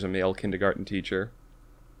weird that there's a male kindergarten teacher.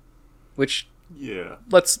 Which, yeah,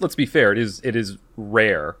 let's be fair, it is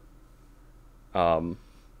rare.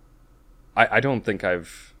 I don't think I'm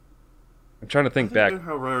trying to think back. I don't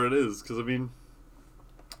know how rare it is, because I mean,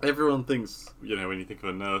 everyone thinks, when you think of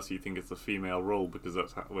a nurse, you think it's a female role because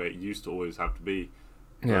that's the way it used to always have to be.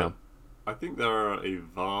 Yeah. I think there are a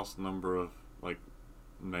vast number of like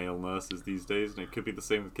male nurses these days, and it could be the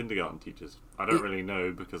same with kindergarten teachers. I don't really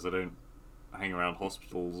know because I don't hang around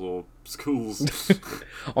hospitals or schools.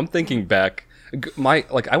 I'm thinking back.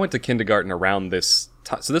 I went to kindergarten around this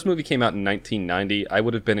time. So this movie came out in 1990. I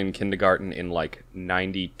would have been in kindergarten in like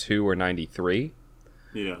 92 or 93.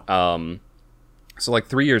 Yeah. So like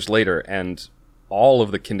 3 years later, and all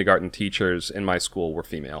of the kindergarten teachers in my school were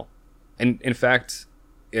female. And in fact,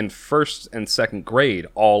 in 1st and 2nd grade,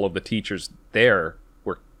 all of the teachers there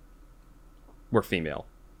were female.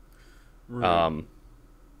 Right.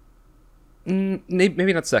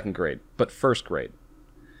 Maybe not 2nd grade, but 1st grade.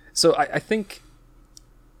 So I think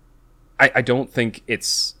I don't think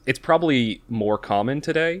it's probably more common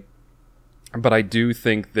today, but I do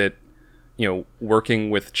think that working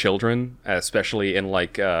with children, especially in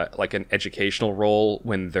like an educational role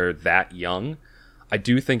when they're that young, I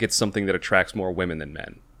do think it's something that attracts more women than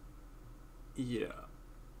men. Yeah.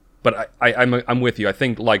 But I'm with you. I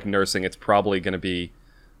think like nursing, it's probably going to be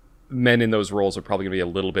men in those roles are probably going to be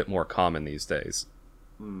a little bit more common these days.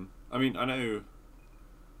 I mean, I know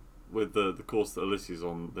with the course that Alyssa's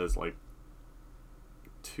on, there's like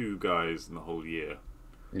 2 guys in the whole year.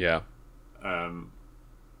 Yeah.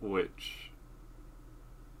 Which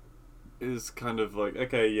is kind of like,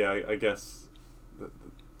 okay, yeah, I guess the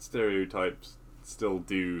stereotypes still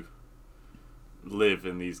do live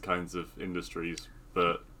in these kinds of industries,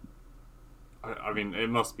 but I mean, it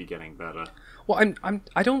must be getting better. Well,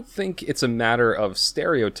 I don't think it's a matter of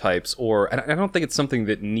stereotypes, or I don't think it's something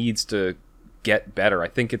that needs to get better. I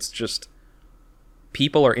think it's just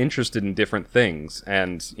people are interested in different things,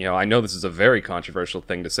 and I know this is a very controversial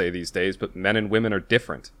thing to say these days, but men and women are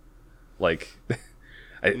different. Like,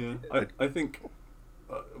 I think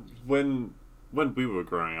when we were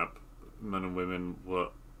growing up, men and women were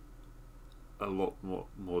a lot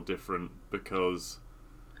more different because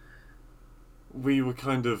we were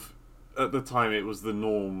kind of, at the time, it was the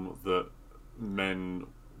norm that men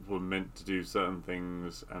were meant to do certain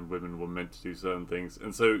things and women were meant to do certain things.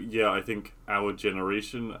 And so, yeah, I think our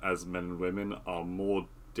generation as men and women are more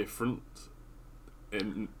different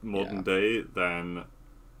in modern day than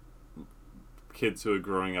kids who are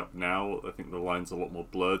growing up now. I think the line's a lot more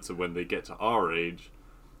blurred, so when they get to our age,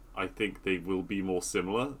 I think they will be more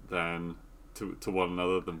similar than to one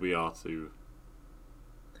another than we are to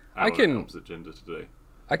our opposite gender today.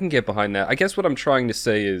 I can get behind that. I guess what I'm trying to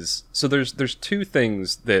say is, so there's two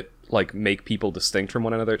things that like make people distinct from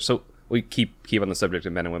one another. So we keep on the subject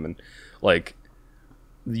of men and women. Like,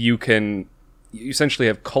 you essentially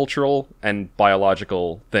have cultural and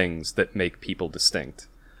biological things that make people distinct.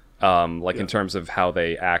 In terms of how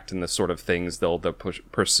they act and the sort of things they'll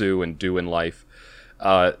pursue and do in life.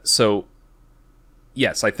 So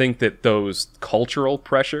yes, I think that those cultural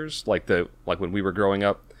pressures, like when we were growing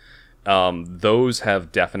up, those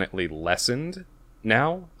have definitely lessened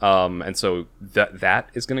now, and so that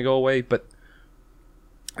is going to go away. But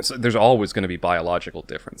so there's always going to be biological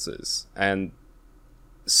differences, and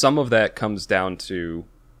some of that comes down to,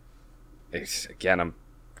 again,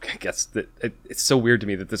 I guess that it's so weird to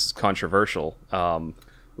me that this is controversial,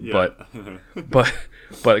 but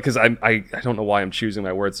because I don't know why I'm choosing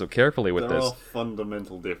my words so carefully with this. There are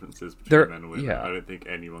fundamental differences between men and women. Yeah. I don't think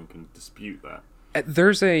anyone can dispute that.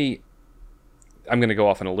 I'm going to go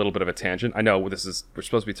off on a little bit of a tangent. I know we're supposed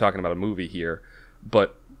to be talking about a movie here,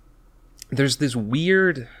 but there's this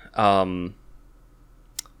weird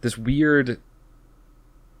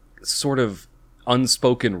sort of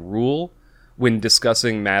unspoken rule when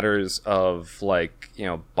discussing matters of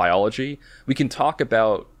biology. We can talk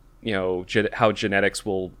about how genetics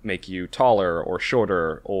will make you taller or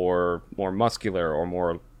shorter or more muscular or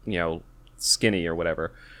more skinny or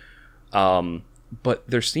whatever. But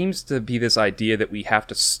there seems to be this idea that we have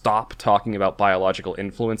to stop talking about biological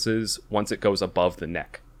influences once it goes above the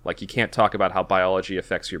neck. Like, you can't talk about how biology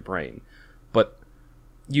affects your brain. But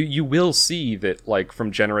you will see that, like,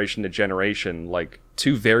 from generation to generation, like,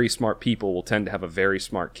 two very smart people will tend to have a very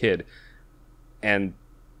smart kid. And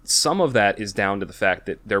some of that is down to the fact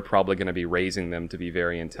that they're probably going to be raising them to be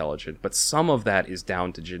very intelligent. But some of that is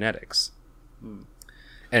down to genetics.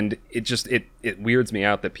 And it weirds me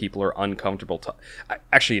out that people are uncomfortable.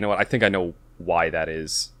 Actually, you know what? I think I know why that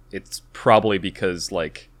is. It's probably because,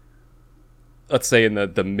 like, let's say in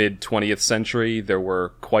the mid 20th century, there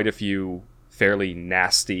were quite a few fairly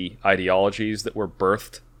nasty ideologies that were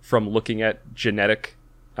birthed from looking at genetic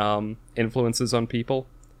influences on people.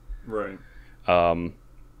 Right.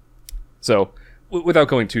 So, without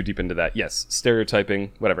going too deep into that, yes,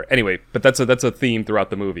 stereotyping, whatever. Anyway, but that's a theme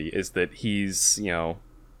throughout the movie, is that he's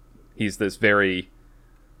this very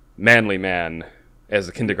manly man as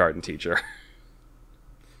a kindergarten teacher.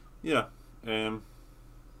 Yeah. I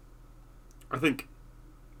think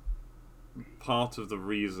part of the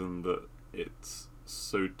reason that it's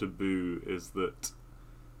so taboo is that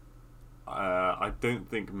I don't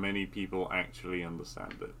think many people actually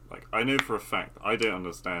understand it. Like, I know for a fact I don't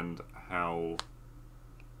understand how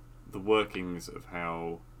the workings of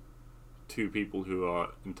how two people who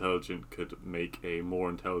are intelligent could make a more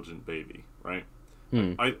intelligent baby, right?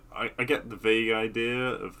 I get the vague idea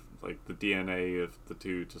of, like, the DNA of the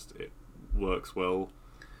two, just it works well.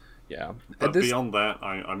 Yeah. But beyond that,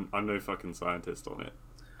 I'm no fucking scientist on it.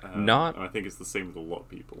 And I think it's the same with a lot of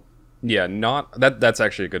people. Yeah, that's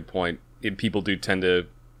actually a good point. People do tend to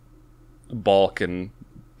balk and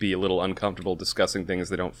be a little uncomfortable discussing things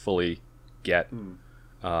they don't fully get.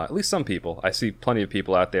 At least some people. I see plenty of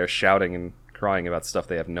people out there shouting and crying about stuff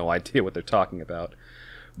they have no idea what they're talking about.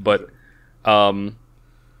 But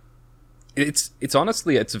it's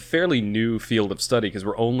honestly, it's a fairly new field of study, because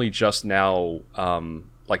we're only just now,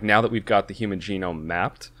 now that we've got the human genome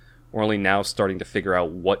mapped, we're only now starting to figure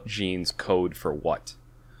out what genes code for what.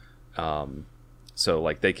 So,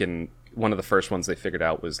 like, one of the first ones they figured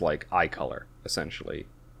out was, like, eye color, essentially,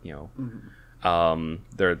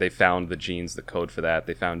 They found the genes that code for that.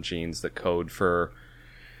 They found genes that code for...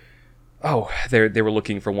 they were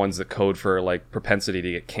looking for ones that code for, like, propensity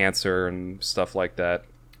to get cancer and stuff like that.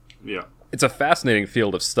 Yeah. it's a fascinating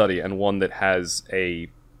field of study, and one that has a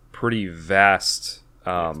pretty vast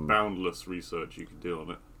It's boundless research you can do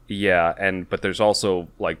on it. yeah, but there's also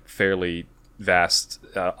like fairly vast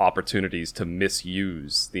opportunities to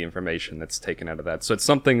misuse the information that's taken out of that. So it's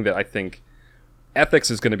something that I think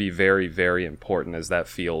ethics is going to be very, very important as that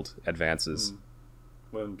field advances.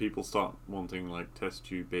 When people start wanting like test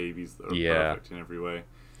tube babies that are Yeah. perfect in every way.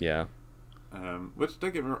 Yeah. Which,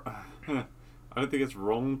 don't get me wrong, I don't think it's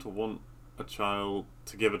wrong to want to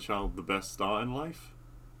give a child the best start in life.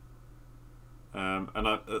 And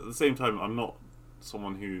at the same time, I'm not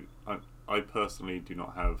someone who I personally do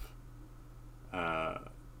not have. I'm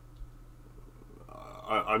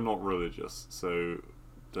not religious, so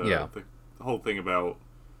the whole thing about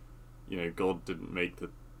God didn't make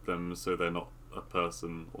them, so they're not a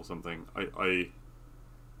person or something. I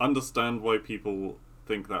understand why people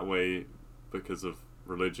think that way because of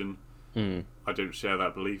religion. I don't share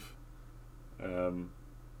that belief. I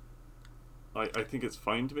think it's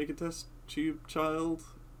fine to make a test tube child,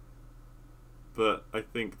 but I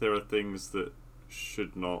think there are things that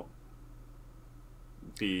should not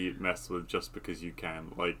be messed with just because you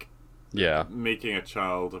can. Like, making a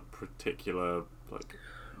child a particular, like,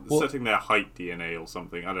 setting their height DNA or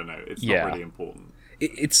something. I don't know. It's not really important.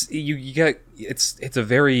 It's a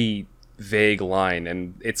very vague line,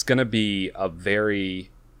 and it's going to be a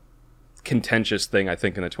very contentious thing, I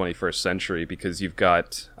think, in the 21st century, because you've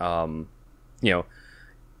got, I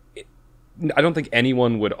don't think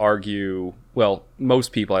anyone would argue, well,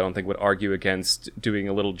 most people I don't think would argue against doing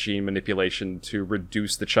a little gene manipulation to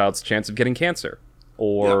reduce the child's chance of getting cancer.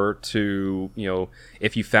 Or to,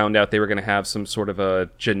 if you found out they were going to have some sort of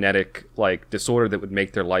a genetic, like, disorder that would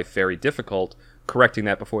make their life very difficult, correcting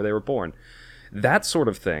that before they were born. That sort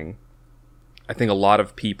of thing, I think a lot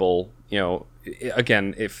of people,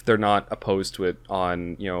 again, if they're not opposed to it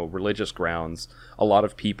on, religious grounds, a lot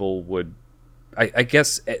of people would, I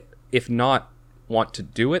guess, if not want to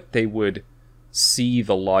do it, they would see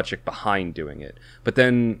the logic behind doing it. But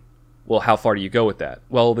then, well, how far do you go with that?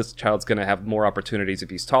 Well, this child's going to have more opportunities if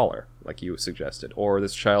he's taller, like you suggested. Or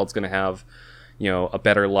this child's going to have, a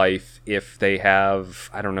better life if they have,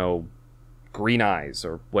 I don't know, green eyes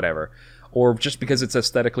or whatever. Or just because it's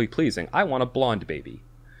aesthetically pleasing. I want a blonde baby.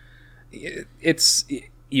 It's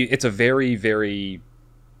a very, very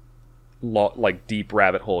deep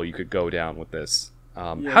rabbit hole you could go down with this.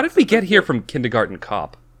 How did we get here from Kindergarten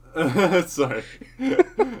Cop? Sorry.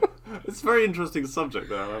 It's a very interesting subject,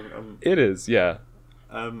 though. It is, yeah.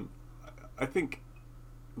 I think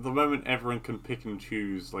the moment everyone can pick and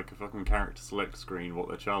choose, like a fucking character select screen, what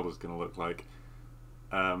their child is going to look like,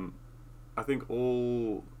 I think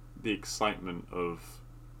all the excitement of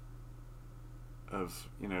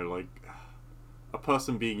like a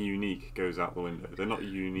person being unique goes out the window. They're not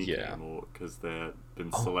unique anymore because they've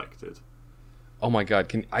been selected. Oh my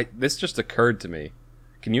god! This just occurred to me.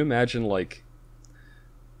 Can you imagine, like,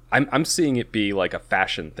 I'm seeing it be like a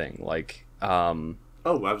fashion thing, like oh,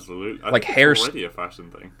 absolutely. Like it's already a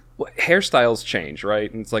fashion thing. Well, hairstyles change,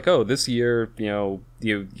 right? And it's like, oh, this year,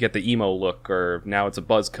 you get the emo look, or now it's a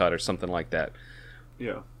buzz cut or something like that.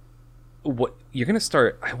 Yeah. What you're gonna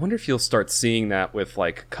start? I wonder if you'll start seeing that with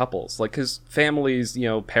like couples, like, because families,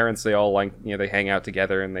 parents, they all like, they hang out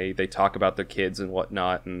together and they talk about their kids and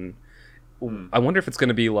whatnot, and I wonder if it's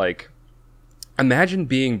gonna be like, imagine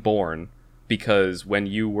being born because when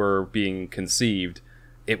you were being conceived,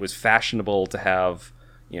 it was fashionable to have,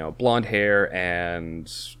 blonde hair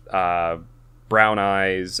and brown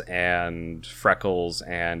eyes and freckles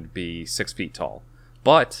and be 6 feet tall,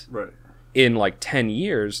 but in like 10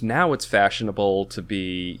 years, now it's fashionable to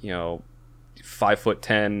be,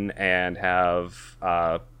 5'10" and have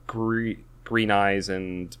green eyes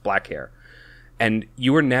and black hair. And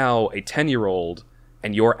you are now a 10-year-old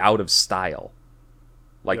and you're out of style.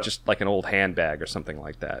 Like just like an old handbag or something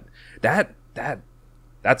like that. That's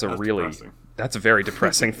depressing. That's a very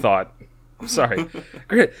depressing thought. I'm sorry.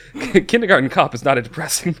 Kindergarten Cop is not a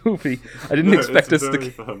depressing movie. I didn't expect us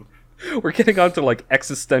to... Fun. We're getting onto like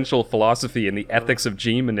existential philosophy and the ethics of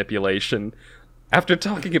gene manipulation after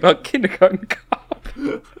talking about Kindergarten Cop.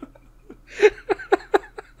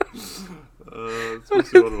 It's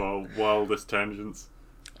mostly one of our wildest tangents.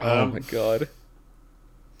 Oh my god!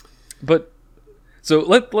 But so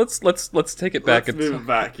let's take it back. Let's move it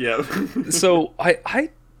back. Yeah. So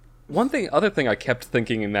other thing I kept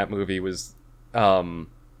thinking in that movie was,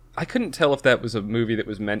 I couldn't tell if that was a movie that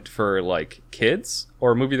was meant for like kids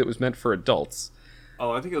or a movie that was meant for adults.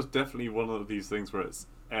 Oh, I think it was definitely one of these things where it's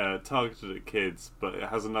targeted at kids, but it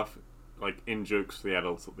has enough like in jokes for the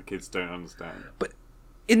adults that the kids don't understand. But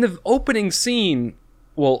in the opening scene,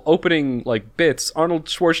 opening like bits, Arnold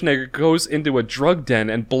Schwarzenegger goes into a drug den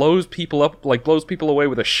and blows people away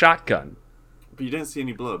with a shotgun. But you don't see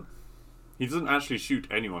any blood. He doesn't actually shoot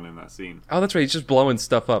anyone in that scene. Oh, that's right. He's just blowing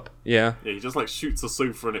stuff up. Yeah. Yeah, he just like shoots a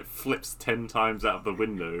sofa and it flips 10 times out of the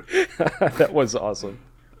window. That was awesome.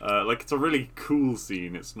 Like, it's a really cool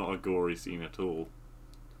scene. It's not a gory scene at all.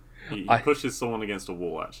 He pushes someone against a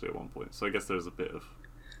wall, actually, at one point. So I guess there's a bit of...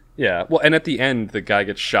 Yeah. Well, and at the end, the guy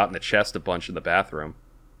gets shot in the chest a bunch in the bathroom.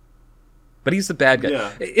 But he's the bad guy.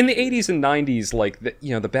 Yeah. In the 80s and 90s, like,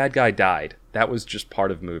 the bad guy died. That was just part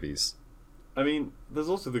of movies. I mean, there's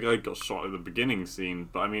also the guy who got shot in the beginning scene,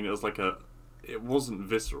 but I mean, it was like it wasn't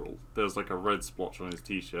visceral. There was like a red splotch on his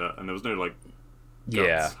t-shirt, and there was no like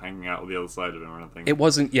guts hanging out of the other side of him or anything. It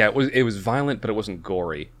wasn't. Yeah, it was violent, but it wasn't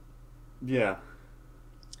gory. Yeah,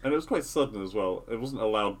 and it was quite sudden as well. It wasn't a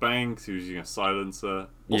loud bang, 'cause he was using a silencer.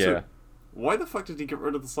 Also, why the fuck did he get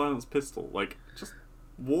rid of the silenced pistol? Like, just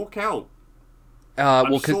walk out.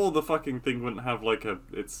 I'm sure the fucking thing wouldn't have like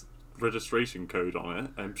its registration code on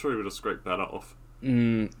it. I'm sure he would have scraped that off.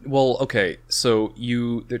 Well, okay, so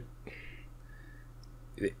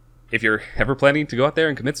if you're ever planning to go out there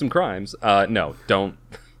and commit some crimes, no, don't.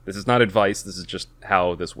 This is not advice. This is just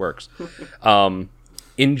how this works.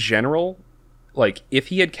 In general, like, if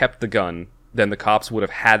he had kept the gun, then the cops would have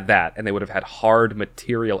had that, and they would have had hard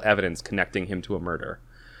material evidence connecting him to a murder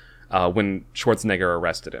when Schwarzenegger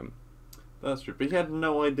arrested him. That's true, but he had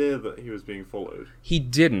no idea that he was being followed. He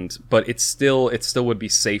didn't, but it still would be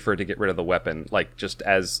safer to get rid of the weapon, like, just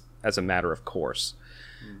as a matter of course.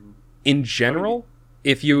 Mm-hmm. In general,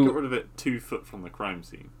 if you... He got rid of it 2 foot from the crime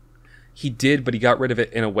scene. He did, but he got rid of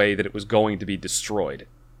it in a way that it was going to be destroyed.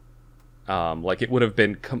 Like, it would have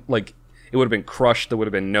been crushed. There would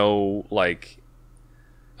have been no, like...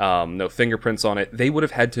 no fingerprints on it. They would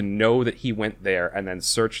have had to know that he went there and then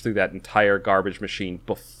search through that entire garbage machine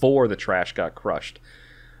before the trash got crushed.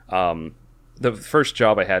 The first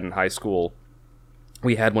job I had in high school,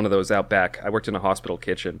 we had one of those out back. I worked in a hospital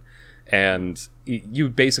kitchen, and you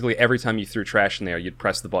basically, every time you threw trash in there, you'd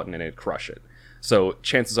press the button and it'd crush it. So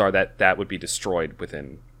chances are that would be destroyed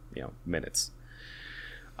within, minutes.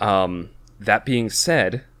 That being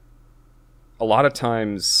said, a lot of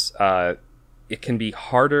times... it can be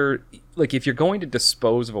harder, like, if you're going to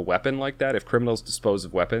dispose of a weapon like that, if criminals dispose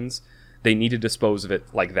of weapons, they need to dispose of it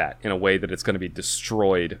like that, in a way that it's going to be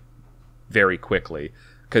destroyed very quickly.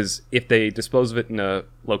 Because if they dispose of it in a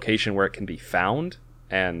location where it can be found,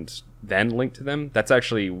 and then linked to them, that's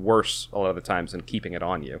actually worse a lot of the times than keeping it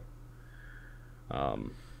on you.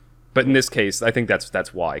 But in this case, I think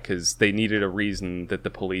that's why, because they needed a reason that the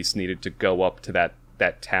police needed to go up to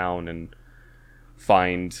that town and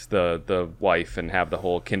find the wife and have the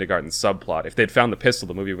whole kindergarten subplot. If they'd found the pistol,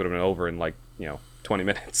 the movie would have been over in 20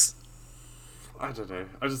 minutes. I don't know.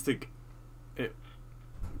 I just think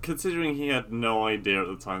considering he had no idea at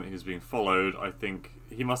the time that he was being followed, I think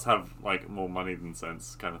he must have like more money than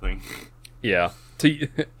sense, kind of thing. Yeah.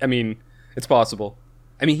 I mean, it's possible.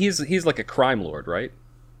 I mean, he's like a crime lord, right?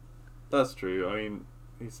 That's true. I mean,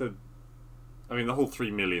 he said. I mean, the whole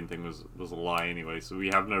 3 million thing was a lie anyway, so we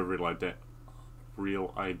have no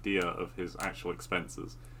real idea of his actual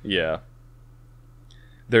expenses. Yeah.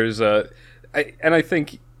 There's I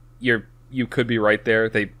think you could be right there.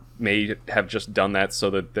 They may have just done that so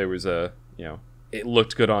that there was it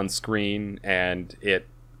looked good on screen and it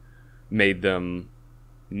made them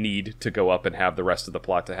need to go up and have the rest of the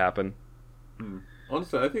plot to happen.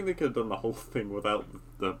 Honestly, I think they could have done the whole thing without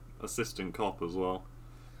the assistant cop as well.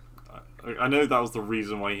 I know that was the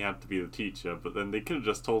reason why he had to be the teacher, but then they could have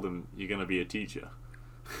just told him, you're going to be a teacher.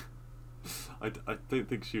 I don't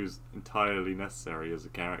think she was entirely necessary as a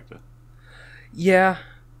character. Yeah,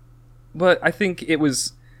 but I think it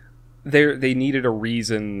was... They needed a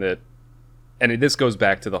reason that... And this goes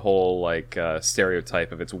back to the whole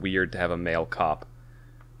stereotype of it's weird to have a male cop.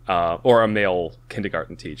 Or a male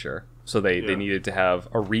kindergarten teacher. So they needed to have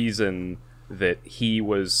a reason that he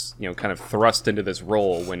was, kind of thrust into this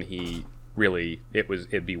role when he really,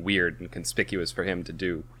 it'd be weird and conspicuous for him to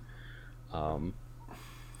do. I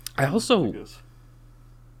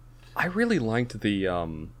really liked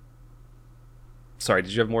the, sorry,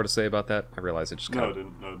 did you have more to say about that? I realized I just kind of... No,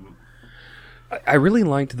 I didn't. I really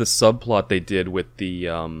liked the subplot they did with the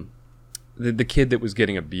kid that was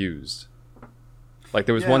getting abused. Like,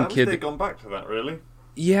 there was one kid... they've gone back to that, really.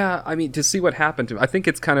 Yeah, I mean, to see what happened to him. I think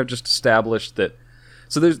it's kind of just established that...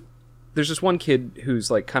 So there's this one kid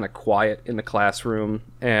who's, kind of quiet in the classroom,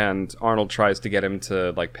 and Arnold tries to get him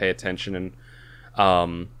to, pay attention,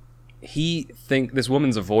 and this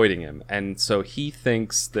woman's avoiding him, and so he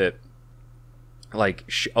thinks that like,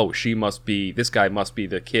 she must be, this guy must be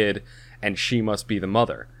the kid, and she must be the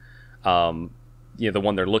mother, the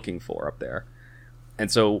one they're looking for up there. And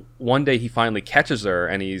so one day he finally catches her,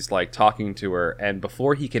 and he's like talking to her, and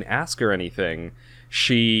before he can ask her anything,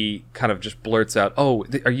 she kind of just blurts out, "Oh,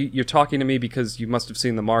 you're talking to me because you must have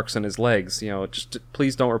seen the marks on his legs. Just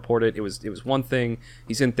please don't report it. It was one thing.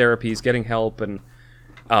 He's in therapy. He's getting help." And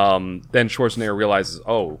then Schwarzenegger realizes,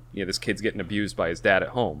 this kid's getting abused by his dad at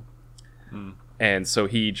home. And so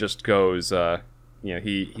he just goes,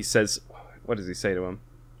 he says, what does he say to him?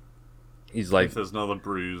 He's like, "If there's another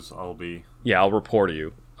bruise, I'll report to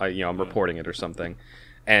you. I'm reporting it or something."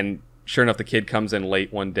 And sure enough, the kid comes in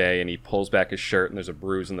late one day, and he pulls back his shirt, and there's a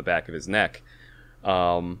bruise in the back of his neck.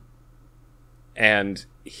 And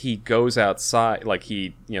he goes outside, like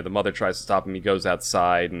the mother tries to stop him. He goes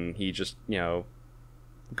outside, and he just,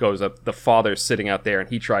 goes up. The father's sitting out there, and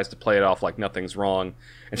he tries to play it off like nothing's wrong.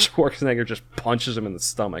 And Schwarzenegger just punches him in the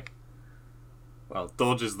stomach. Well,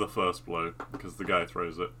 dodges the first blow because the guy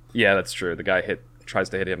throws it. Yeah, that's true. The guy tries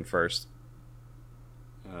to hit him first.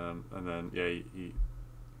 And then, he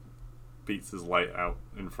beats his light out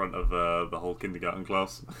in front of the whole kindergarten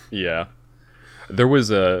class. Yeah. There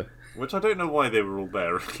was a... Which I don't know why they were all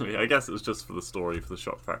there, really. I guess it was just for the story, for the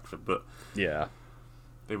shock factor, but... Yeah.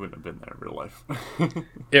 They wouldn't have been there in real life.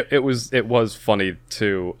 It was funny,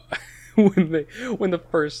 too, when the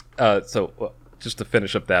first... just to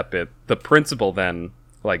finish up that bit, the principal then,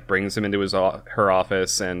 like, brings him into her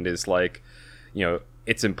office and is like,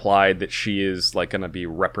 it's implied that she is, like, gonna be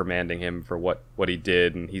reprimanding him for what he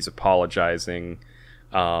did, and he's apologizing.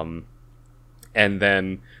 And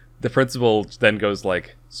then the principal then goes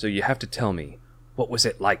like, "So you have to tell me, what was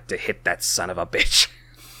it like to hit that son of a bitch?"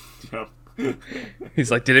 Yep. He's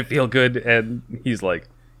like, "Did it feel good?" And he's like,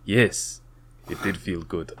 "Yes, it did feel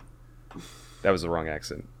good." That was the wrong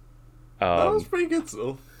accent. That was pretty good,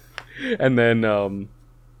 still. And then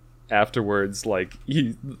afterwards,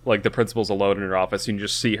 the principal's alone in her office, and you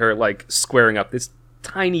just see her like squaring up this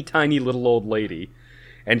tiny, tiny little old lady,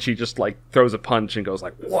 and she just like throws a punch and goes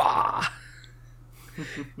like, "Wah!"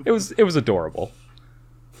 It was adorable.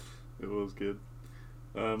 It was good.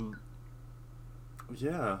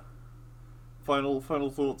 Yeah. Final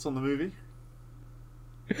thoughts on the movie?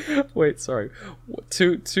 Wait, sorry.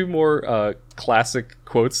 Two more classic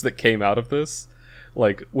quotes that came out of this.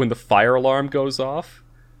 Like, when the fire alarm goes off,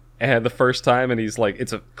 and the first time, and he's like,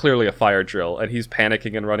 it's clearly a fire drill, and he's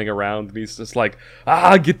panicking and running around, and he's just like,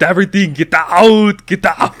 "Get everything, get out, get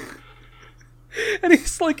out." And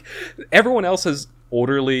he's like, everyone else has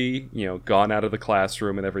orderly, gone out of the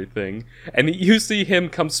classroom and everything, and you see him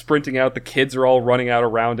come sprinting out, the kids are all running out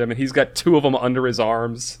around him, and he's got two of them under his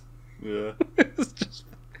arms. Yeah. It's just...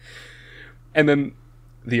 And then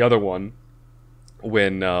the other one,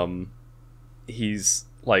 when he's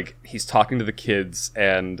talking to the kids,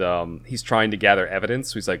 and he's trying to gather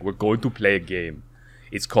evidence. So he's like, "We're going to play a game.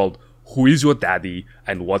 It's called Who is Your Daddy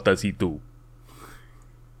and What Does He Do?"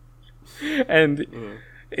 And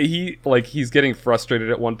he's getting frustrated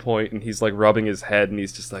at one point, and he's like rubbing his head, and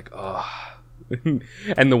he's just like, "Oh."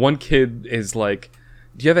 And the one kid is like,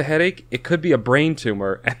 "Do you have a headache? It could be a brain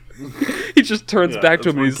tumor." And he just turns back to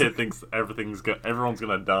him, and he's kid thinks everyone's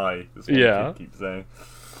gonna die. This one kid keeps saying.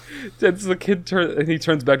 And so the kid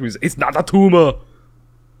turns back to him, and he's, "It's not a tumor."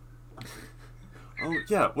 Oh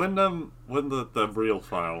yeah, when the real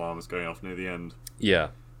fire alarm is going off near the end. Yeah.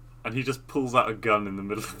 And he just pulls out a gun in the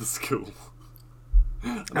middle of the school.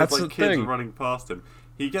 And That's there's the kids thing. running past him.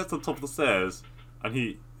 He gets to the top of the stairs, and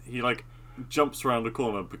he like jumps around a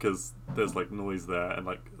corner because there's like noise there, and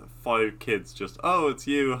like 5 kids just, "Oh, it's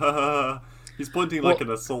you!" He's pointing like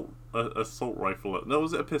an assault rifle at... No,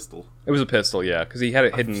 was it a pistol? It was a pistol, yeah, because he had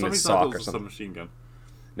it hidden in his sock or something. A submachine gun.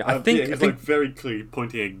 No, I think like very clearly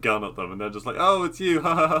pointing a gun at them, and they're just like, "Oh, it's you!"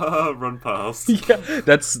 Run past. Yeah,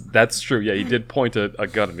 that's true. Yeah, he did point a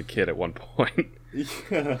gun at a kid at one point.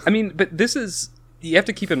 Yeah. I mean, but this is... You have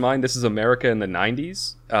to keep in mind, this is America in the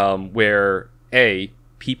 90s, where, A,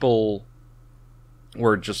 people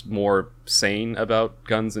were just more sane about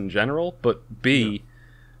guns in general, but B,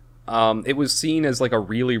 it was seen as like a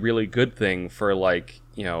really, really good thing for like,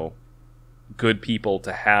 good people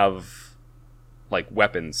to have like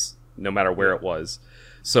weapons, no matter where it was.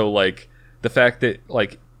 So like the fact that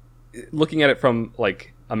like looking at it from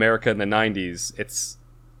like America in the 90s, it's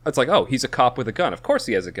like, oh, he's a cop with a gun. Of course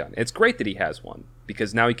he has a gun. It's great that he has one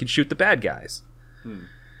because now he can shoot the bad guys.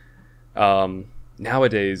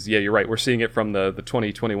 Nowadays, yeah, you're right. We're seeing it from the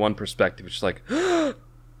 2021 perspective. It's like,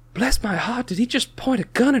 bless my heart, did he just point a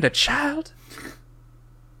gun at a child?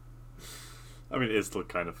 I mean, it is still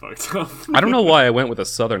kind of fucked up. I don't know why I went with a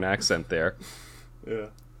southern accent there. Yeah.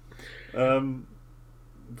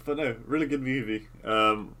 But no, really good movie.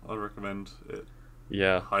 I recommend it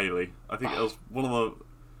Yeah. highly. I think it was one of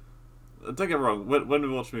the. Don't get me wrong. When we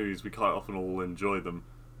watch movies, we quite often all enjoy them.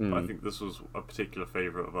 But I Mm. think this was a particular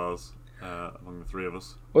favourite of ours among the three of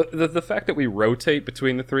us. Well, the fact that we rotate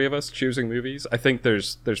between the three of us choosing movies, I think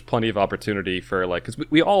there's plenty of opportunity for like, because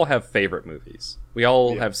we all have favorite movies. We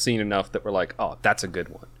all Yeah. have seen enough that we're like, oh, that's a good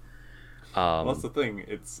one. Well, that's the thing.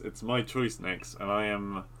 It's my choice next, and I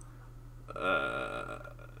am.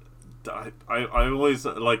 I always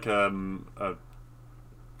like a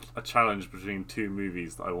challenge between two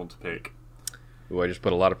movies that I want to pick. Ooh, I just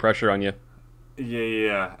put a lot of pressure on you.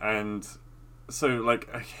 Yeah, and so like,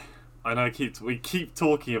 I know we keep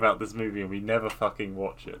talking about this movie and we never fucking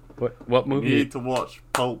watch it. What We movie? need to watch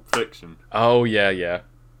Pulp Fiction, Oh yeah.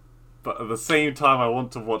 but at the same time, I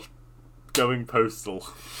want to watch Going Postal.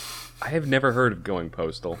 I have never heard of Going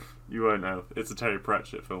Postal. You won't know. It's a Terry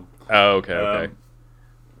Pratchett film. Oh, okay.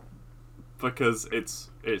 Because it's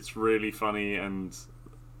really funny, and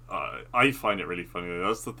I find it really funny.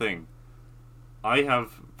 That's the thing. I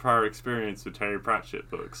have prior experience with Terry Pratchett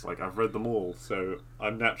books. Like, I've read them all, so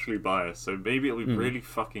I'm naturally biased. So maybe it'll be really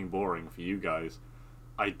fucking boring for you guys.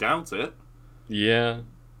 I doubt it, Yeah.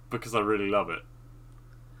 because I really love it.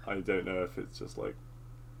 I don't know if it's just like...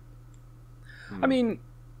 I mean,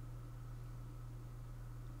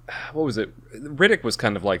 what was it? Riddick was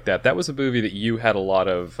kind of like that. That was a movie that you had a lot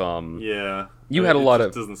of. Yeah. You had a lot It of.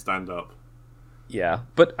 just doesn't stand up. Yeah,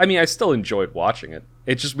 but I mean, I still enjoyed watching it.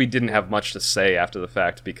 It's just we didn't have much to say after the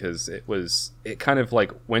fact because it kind of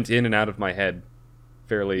like went in and out of my head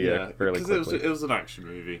fairly fairly because quickly. it was an action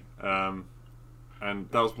movie. And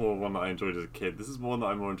that was more one that I enjoyed as a kid. This is one that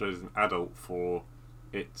I more enjoyed as an adult for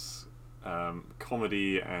its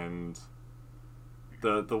comedy and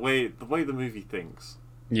the way the movie thinks.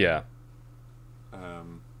 Yeah.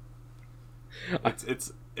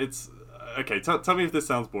 It's okay. Tell me if this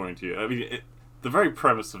sounds boring to you. I mean, the very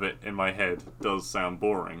premise of it in my head does sound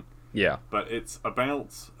boring, Yeah. but it's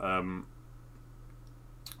about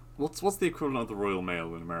what's the equivalent of the Royal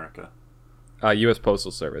Mail in America? U.S. Postal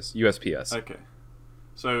Service, USPS. Okay,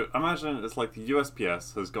 so imagine it's like the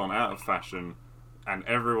USPS has gone out of fashion, and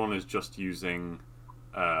everyone is just using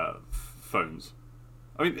phones.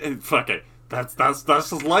 I mean, okay, that's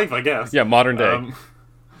just life, I guess. Yeah, modern day.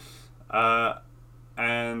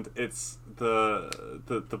 And it's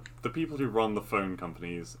the people who run the phone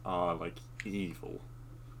companies are like evil,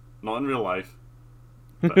 not in real life,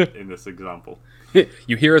 but in this example.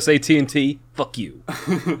 You hear us, AT&T? Fuck you.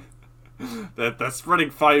 They're spreading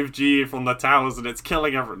 5G from the towers and it's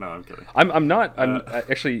killing everyone. No, I'm kidding. I'm not. I'm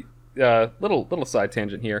actually little side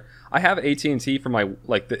tangent here. I have AT&T for my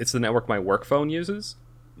it's the network my work phone uses.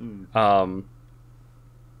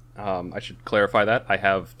 I should clarify that I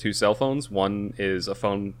have two cell phones. One is a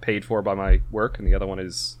phone paid for by my work, and the other one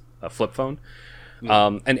is a flip phone.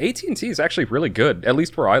 And AT&T is actually really good, at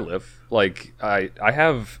least where I live. Like I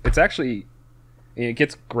have, it's actually, it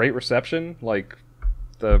gets great reception. Like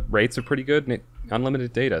the rates are pretty good, and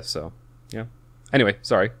unlimited data. So yeah. Anyway,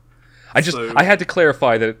 sorry. I had to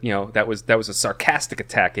clarify that that was a sarcastic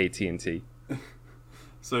attack, AT&T.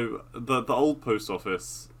 So the old post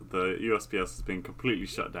office, the USPS, has been completely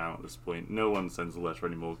shut down at this point. No one sends a letter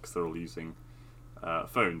anymore because they're all using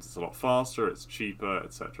phones. It's a lot faster, it's cheaper,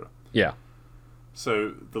 etc. Yeah.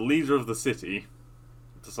 So the leader of the city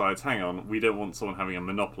decides, hang on, we don't want someone having a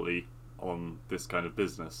monopoly on this kind of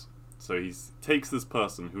business. So he takes this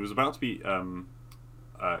person who was about to be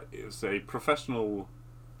it was a professional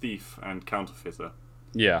thief and counterfeiter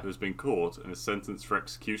Yeah. who's been caught and is sentenced for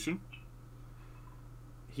execution.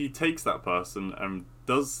 He takes that person and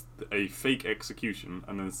does a fake execution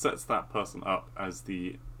and then sets that person up as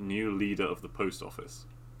the new leader of the post office.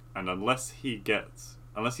 And unless he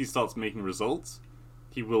starts making results,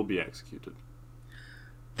 he will be executed.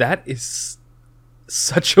 That is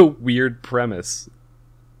such a weird premise.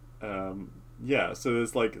 Yeah, so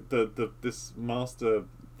there's like this master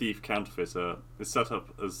thief counterfeiter is set up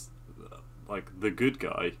as like the good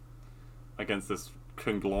guy against this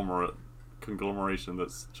conglomeration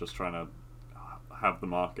that's just trying to have the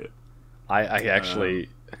market. I actually,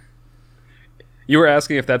 you were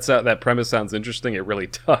asking if that premise sounds interesting. It really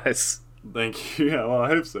does. Thank you. Yeah, well, I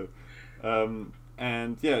hope so.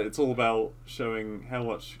 And yeah, it's all about showing how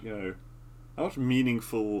much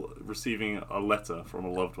meaningful receiving a letter from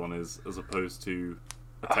a loved one is, as opposed to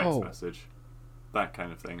a text message. That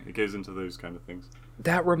kind of thing. It goes into those kind of things.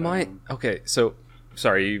 Okay, so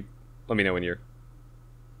sorry. Let me know when you're.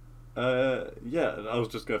 Yeah, I was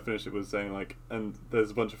just going to finish it with saying, like, and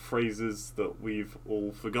there's a bunch of phrases that we've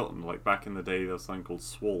all forgotten. Like, back in the day, there was something called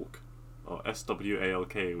swalk, or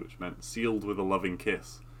SWALK, which meant sealed with a loving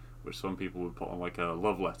kiss, which some people would put on, like, a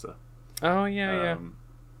love letter. Oh, yeah.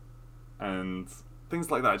 And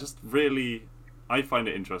things like that. Just really, I find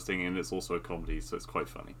it interesting, and it's also a comedy, so it's quite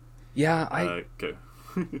funny. Yeah, Go.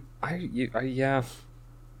 yeah.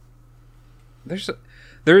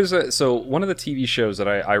 So one of the TV shows that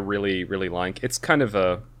I really, really like, it's kind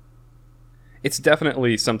of it's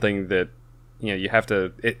definitely something that, you have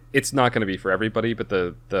to, it's not going to be for everybody, but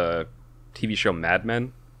the TV show Mad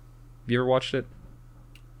Men, have you ever watched it?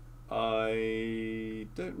 I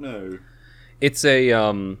don't know. It's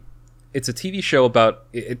a TV show about,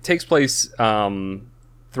 it takes place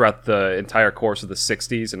throughout the entire course of the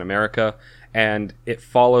 60s in America, and it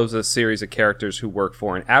follows a series of characters who work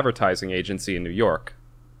for an advertising agency in New York,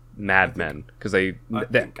 Mad Men, because the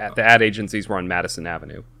ad agencies were on Madison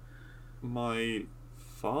Avenue. My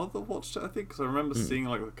father watched it, I think, because I remember seeing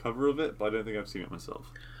like the cover of it, but I don't think I've seen it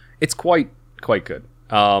myself. It's quite good,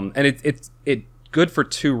 and it's good for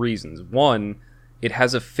two reasons. One, it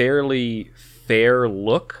has a fairly fair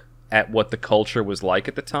look at what the culture was like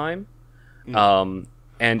at the time, and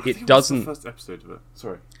it doesn't. The first episode of it.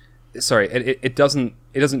 Sorry, it doesn't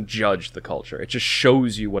judge the culture. It just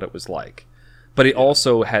shows you what it was like. But it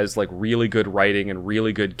also has like really good writing and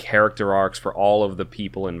really good character arcs for all of the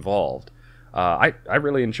people involved. I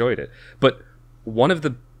really enjoyed it. But one of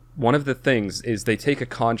the things is they take a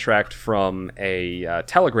contract from a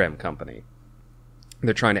telegram company.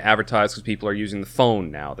 They're trying to advertise because people are using the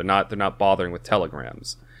phone now. They're not bothering with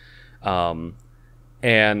telegrams.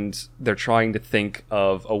 And they're trying to think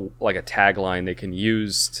of a tagline they can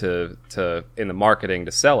use to in the marketing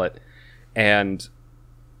to sell it. And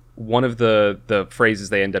one of the phrases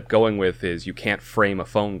they end up going with is, "You can't frame a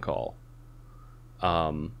phone call."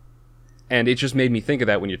 And it just made me think of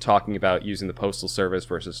that when you're talking about using the postal service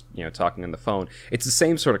versus talking on the phone. It's the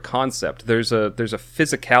same sort of concept. There's a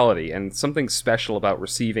physicality and something special about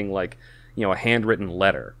receiving a handwritten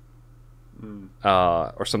letter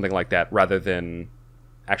or something like that, rather than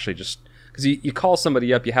actually just because you call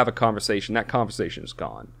somebody up, you have a conversation, that conversation is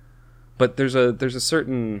gone. But there's a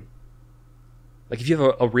certain, like, if you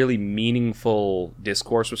have a really meaningful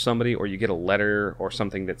discourse with somebody, or you get a letter or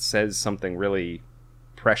something that says something really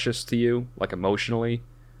precious to you, like emotionally,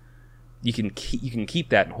 you can keep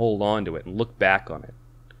that and hold on to it and look back on it.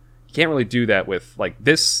 You can't really do that with like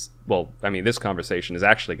this. Well, I mean, this conversation is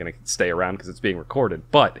actually going to stay around because it's being recorded,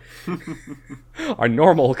 but our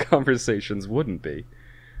normal conversations wouldn't be.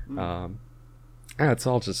 It's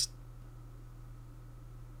all just,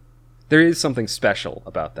 there is something special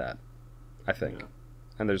about that, I think.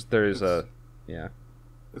 And there is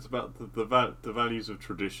it's about the values of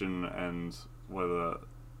tradition, and whether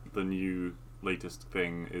the new latest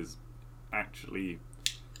thing is actually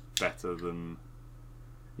better than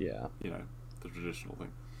the traditional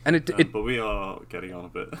thing. And but we are getting on a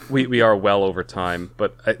bit. we are well over time,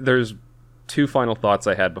 but there's two final thoughts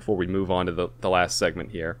I had before we move on to the last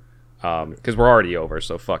segment here, because we're already over,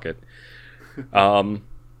 so fuck it.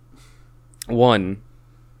 One,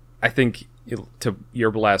 I think, to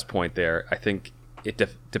your last point there, I think it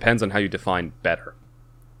depends on how you define better.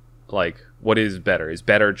 Like, what is better? Is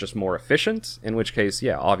better just more efficient? In which case,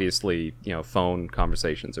 yeah, obviously, phone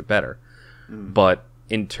conversations are better. But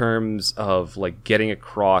in terms of like getting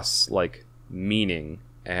across like meaning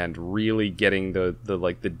and really getting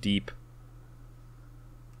the deep,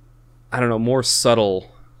 I don't know, more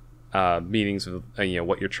subtle meanings of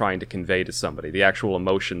what you're trying to convey to somebody, the actual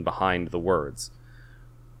emotion behind the words.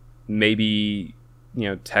 Maybe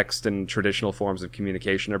text and traditional forms of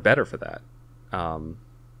communication are better for that. Well,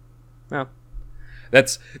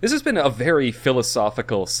 this has been a very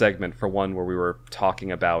philosophical segment for one where we were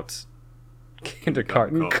talking about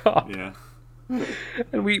Kindergarten Cop. Yeah.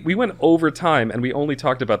 And we went over time, and we only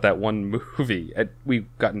talked about that one movie. We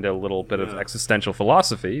got into a little bit of existential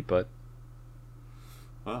philosophy, but...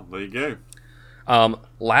 Well, there you go.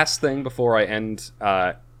 Last thing before I end,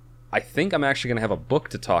 I think I'm actually going to have a book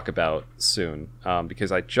to talk about soon,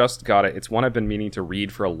 because I just got it. It's one I've been meaning to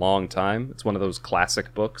read for a long time. It's one of those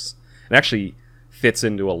classic books. It actually fits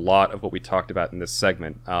into a lot of what we talked about in this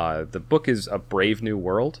segment. The book is A Brave New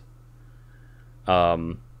World.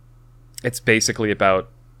 It's basically about...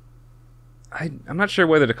 I'm not sure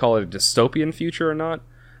whether to call it a dystopian future or not,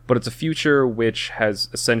 but it's a future which has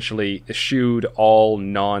essentially eschewed all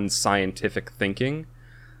non-scientific thinking,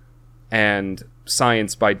 and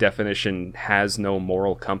science by definition has no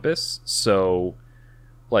moral compass. So,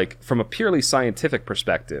 like, from a purely scientific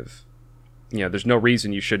perspective, there's no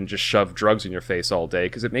reason you shouldn't just shove drugs in your face all day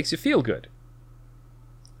because it makes you feel good.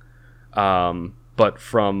 But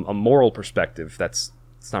from a moral perspective, it's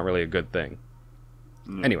not really a good thing.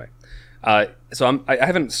 Anyway, so I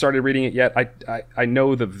haven't started reading it yet. I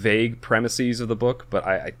know the vague premises of the book, but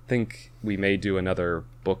I think we may do another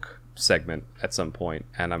book segment at some point,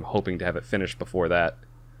 and I'm hoping to have it finished before that.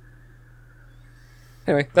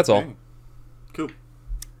 Anyway, that's all. Cool.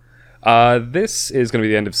 This is going to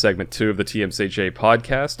be the end of segment 2 of the TMCJ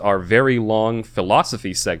podcast, our very long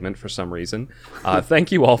philosophy segment for some reason.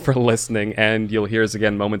 Thank you all for listening, and you'll hear us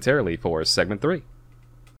again momentarily for segment 3.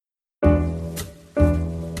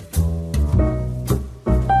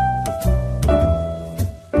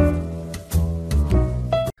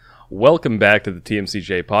 Welcome back to the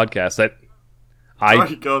TMCJ podcast.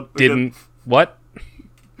 What?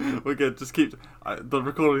 We're good. Just keep... the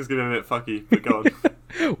recording's going to be a bit fucky, but go on.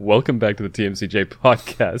 Welcome back to the TMCJ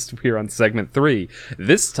podcast. We're on segment 3.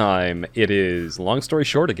 This time, it is Long Story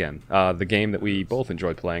Short again, the game that we both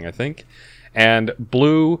enjoyed playing, I think. And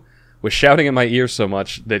Blue was shouting in my ear so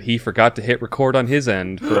much that he forgot to hit record on his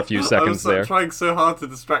end for a few seconds there. I was trying so hard to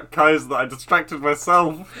distract Kaiser that I distracted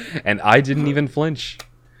myself. And I didn't even flinch.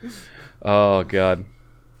 Oh, God.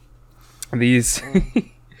 These...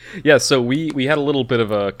 Yeah, so we had a little bit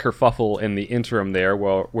of a kerfuffle in the interim there,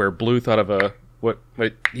 where Blue thought of what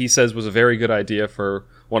he says was a very good idea for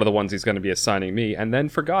one of the ones he's going to be assigning me, and then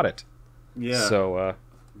forgot it. Yeah. So,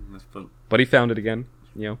 but he found it again.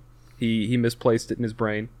 He misplaced it in his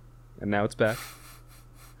brain, and now it's back.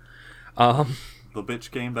 The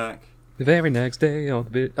bitch came back. The very next day, the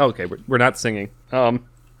bitch. Oh, okay, we're not singing.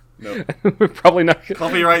 Nope. We're probably not.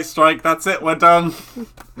 Copyright strike. That's it. We're done.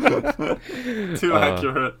 Too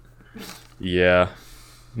accurate. Yeah.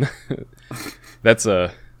 That's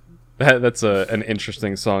an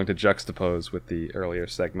interesting song to juxtapose with the earlier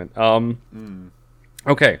segment.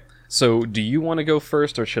 Okay. So, do you want to go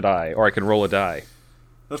first, or should I? Or I can roll a die.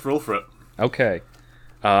 Let's roll for it. Okay.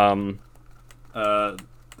 11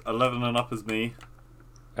 and up is me.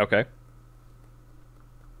 Okay.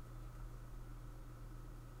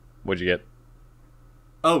 What'd you get?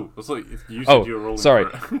 Oh, I thought you said you were rolling. Sorry.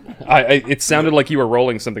 For it. It sounded like you were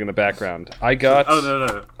rolling something in the background. I got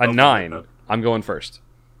no. a 9. I'm going first.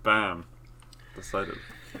 Bam. Decided.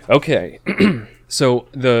 Okay. So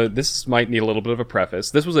this might need a little bit of a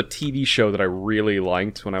preface. This was a TV show that I really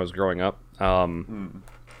liked when I was growing up in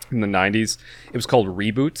the 90s. It was called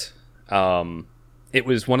Reboot. It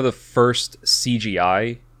was one of the first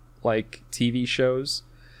CGI TV shows.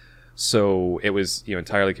 So it was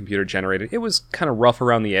entirely computer generated. It was kind of rough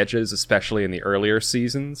around the edges, especially in the earlier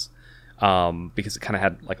seasons, because it kind of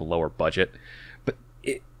had a lower budget. But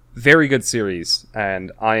very good series,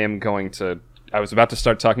 and I was about to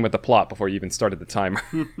start talking about the plot before you even started the timer.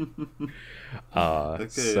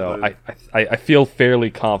 So I feel fairly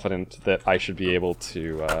confident that I should be able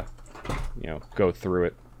to go through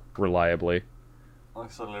it reliably. I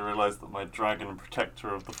suddenly realised that my dragon protector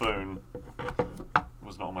of the phone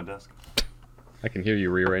was not on my desk. I can hear you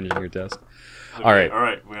rearranging your desk. Okay, all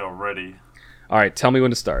right, we are ready. All right, tell me when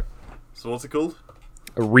to start. So what's it called?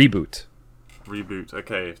 A Reboot. Reboot.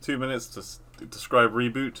 Okay, 2 minutes to describe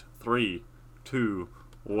Reboot. 3, 2,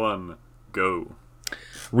 1, go.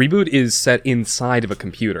 Reboot is set inside of a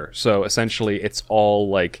computer, so essentially it's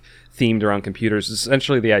all themed around computers.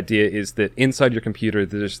 Essentially the idea is that inside your computer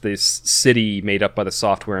there's this city made up by the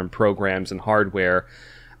software and programs and hardware,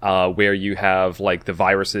 where you have the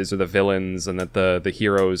viruses or the villains, and that the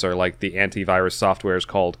heroes are the antivirus softwares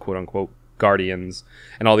called quote-unquote Guardians,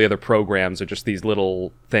 and all the other programs are just these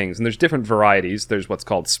little things. And there's different varieties. There's what's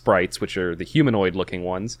called sprites, which are the humanoid-looking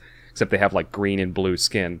ones, except they have green and blue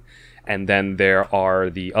skin. And then there are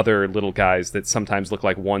the other little guys that sometimes look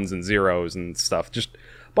like ones and zeros and stuff. Just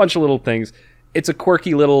a bunch of little things. It's a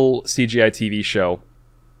quirky little CGI TV show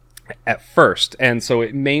at first, and so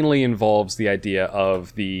it mainly involves the idea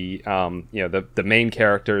of the main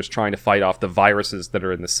characters trying to fight off the viruses that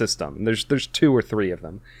are in the system. And there's 2 or 3 of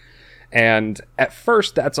them, and at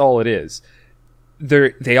first that's all it is.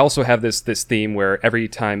 They also have this theme where every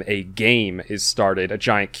time a game is started, a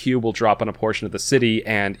giant cube will drop on a portion of the city,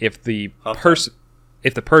 and if the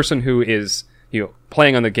person who is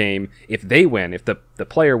playing on the game, if they win, if the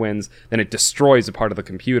player wins, then it destroys a part of the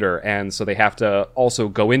computer, and so they have to also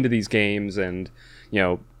go into these games and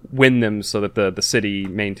win them so that the city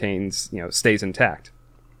maintains stays intact.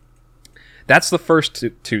 That's the first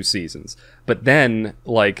 2 seasons, but then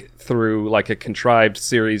through a contrived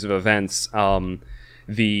series of events,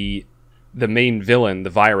 the main villain, the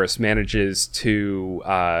virus, manages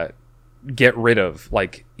to get rid of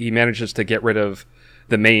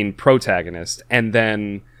the main protagonist, and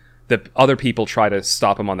then the other people try to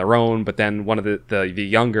stop him on their own, but then one of the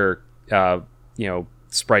younger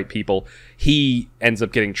sprite people, he ends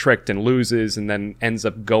up getting tricked and loses, and then ends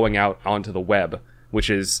up going out onto the web, which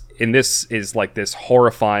is like this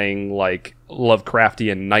horrifying, like,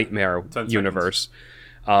 Lovecraftian nightmare universe.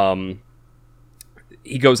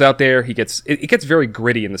 He goes out there, it gets very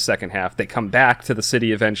gritty in the second half. They come back to the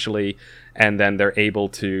city eventually, and then they're able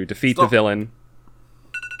to defeat the villain,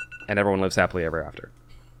 and everyone lives happily ever after.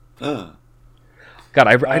 God,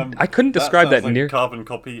 I couldn't describe that like near a carbon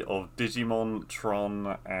copy of Digimon,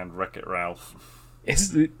 Tron, and Wreck-It Ralph.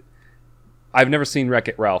 I've never seen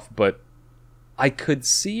Wreck-It Ralph, but I could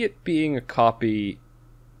see it being a copy.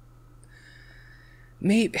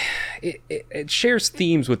 Maybe it shares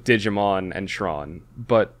themes with Digimon and Tron,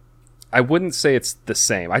 but I wouldn't say it's the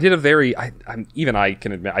same. I can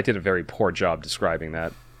admit I did a very poor job describing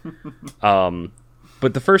that.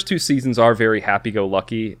 But the first 2 seasons are very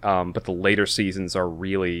happy-go-lucky, but the later seasons are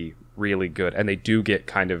really, really good, and they do get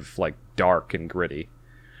kind of like dark and gritty.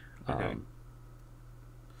 Okay.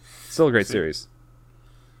 Still a great series,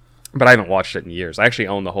 but I haven't watched it in years. I actually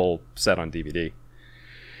own the whole set on DVD.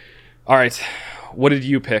 All right, what did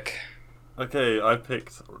you pick? Okay, I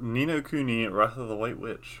picked Ni no Kuni: Wrath of the White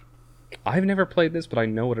Witch. I've never played this, but I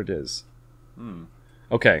know what it is.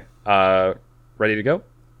 Okay, ready to go?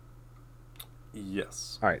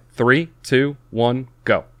 Yes. All right, 3, 2, 1,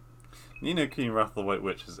 go. Ni no Kuni: Wrath of the White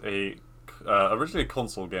Witch is originally a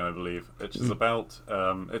console game, I believe. Which is about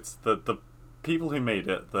it's the people who made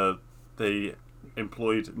it. They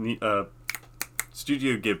employed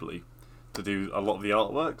Studio Ghibli to do a lot of the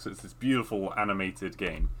artwork. So it's this beautiful animated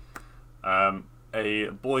game. A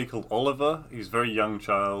boy called Oliver, he's a very young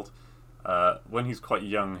child. When he's quite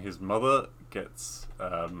young, his mother gets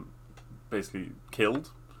basically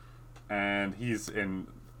killed, and he's in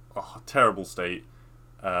a terrible state.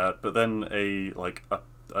 But then a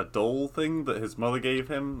doll thing that his mother gave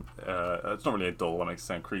him, it's not really a doll, that makes it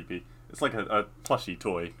sound creepy. It's like a plushy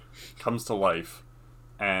toy, comes to life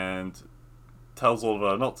and tells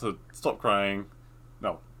Oliver not to stop crying,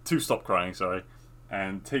 to stop crying, sorry,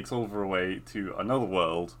 and takes Oliver away to another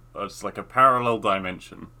world. It's like a parallel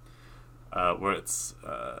dimension, where it's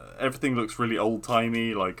everything looks really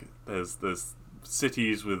old-timey, like there's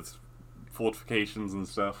cities with fortifications and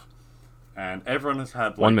stuff, and everyone has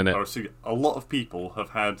had a lot of people have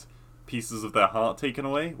had pieces of their heart taken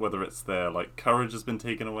away, whether it's their courage has been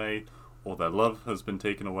taken away, or their love has been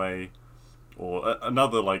taken away, or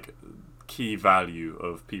another key value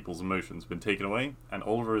of people's emotions been taken away, and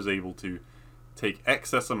Oliver is able to take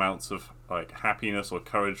excess amounts of happiness or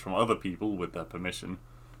courage from other people with their permission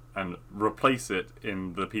and replace it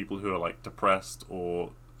in the people who are depressed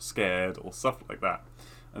or scared or stuff like that.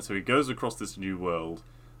 And so he goes across this new world,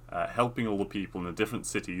 helping all the people in the different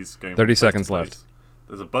cities. Going 30 seconds left.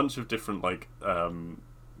 There's a bunch of different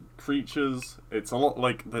creatures. It's a lot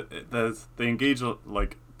they engage a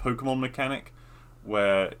Pokemon mechanic,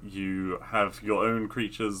 where you have your own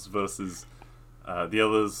creatures versus the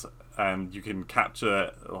others, and you can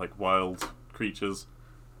capture wild creatures.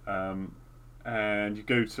 And you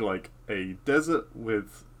go to a desert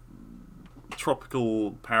with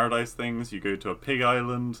tropical paradise things. You go to a pig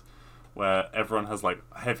island where everyone has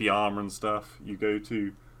heavy armor and stuff. You go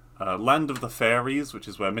to Land of the Fairies, which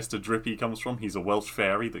is where Mr. Drippy comes from. He's a Welsh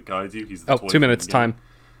fairy that guides you. He's the toy 2 minutes time.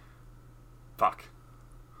 Fuck.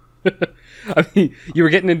 I mean, you were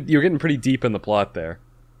getting pretty deep in the plot there.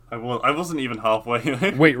 I wasn't even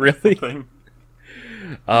halfway. Wait, really?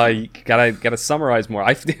 You gotta summarize more.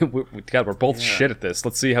 We're both shit at this.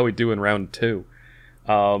 Let's see how we do in round 2.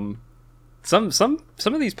 Some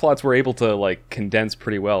of these plots we're able to condense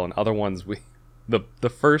pretty well, and other ones the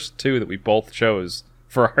first 2 that we both chose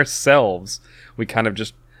for ourselves, we kind of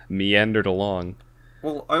just meandered along.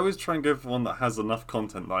 Well, I always try and go for one that has enough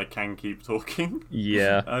content that I can keep talking.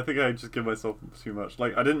 Yeah. I think I just give myself too much.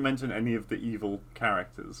 I didn't mention any of the evil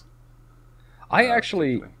characters. I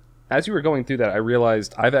actually, as you were going through that, I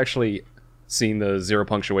realized I've actually seen the zero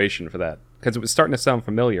punctuation for that, because it was starting to sound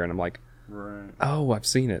familiar, and I'm like, right. Oh, I've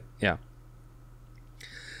seen it. Yeah.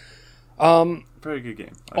 Very good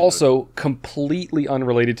game. Also, completely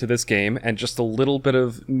unrelated to this game, and just a little bit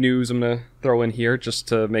of news I'm going to throw in here just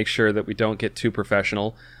to make sure that we don't get too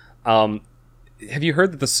professional. Have you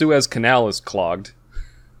heard that the Suez Canal is clogged?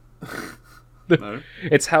 No.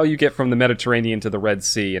 It's how you get from the Mediterranean to the Red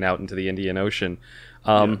Sea and out into the Indian Ocean.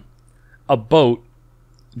 A boat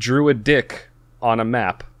drew a dick on a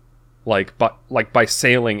map, by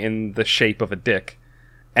sailing in the shape of a dick,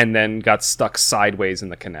 and then got stuck sideways in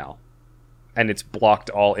the canal. and it's blocked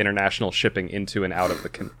all international shipping into and out of the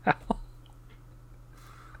canal.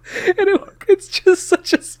 And it's just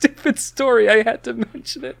such a stupid story. I had to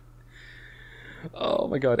mention it. Oh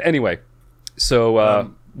my god. Anyway,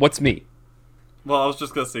 so what's me? Well, I was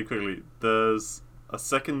just gonna say quickly. There's a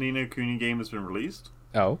second Ni no Kuni game has been released,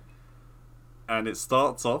 Oh. and it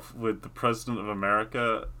starts off with the President of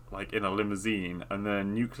America like in a limousine, and then a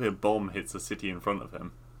nuclear bomb hits a city in front of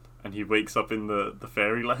him, and he wakes up in the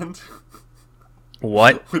fairyland.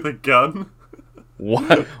 What? With a gun.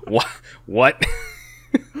 What? What?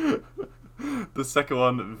 The second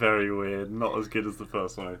one, very weird. Not as good as the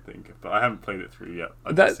first one, I think. But I haven't played it through yet.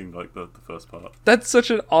 I've That- just seen like the first part. That's such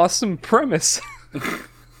an awesome premise.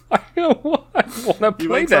 I want to He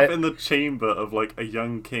play wakes that. up in the chamber of like a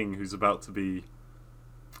young king who's about to be,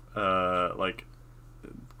 like,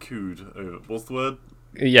 cooed over. What's the word?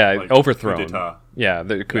 Yeah, Like, overthrown. coup d'etat. Yeah,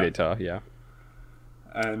 the coup Yeah. d'etat, yeah.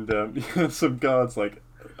 And some guards like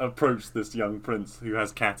approach this young prince who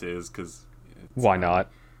has cat ears because. Why not?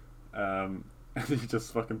 And he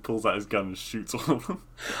just fucking pulls out his gun and shoots all of them.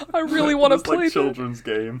 I really want to It's play like that. children's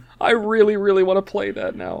game. I really, really want to play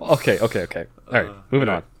that now. Okay. All right, moving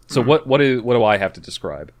okay. on. So what do I have to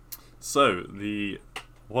describe? So the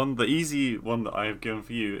easy one that I have given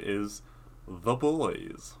for you is The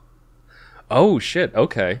Boys. Oh shit.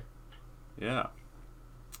 Okay. Yeah.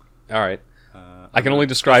 All right. I can only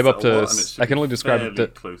describe up to. I can only describe it to.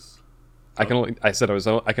 Close. I can only. I said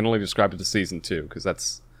I can only describe it to season 2 because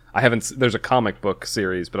that's. I haven't. There's a comic book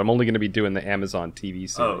series, but I'm only going to be doing the Amazon TV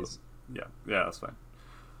series. Yeah, that's fine.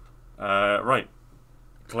 Right.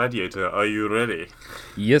 Gladiator, are you ready?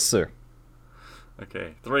 Yes, sir.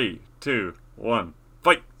 Okay, 3, 2, 1,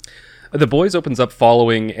 fight! The Boys opens up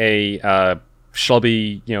following a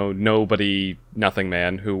schlubby, nobody, nothing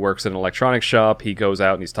man who works in an electronics shop. He goes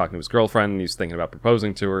out and he's talking to his girlfriend and he's thinking about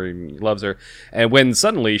proposing to her and he loves her. And when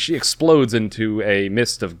suddenly she explodes into a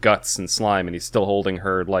mist of guts and slime and he's still holding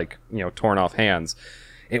her, torn off hands.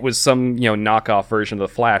 It was some, knockoff version of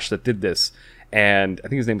The Flash that did this. And I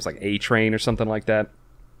think his name was A-Train or something like that.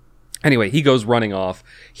 Anyway, he goes running off.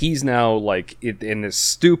 He's now in this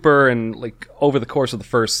stupor, and over the course of the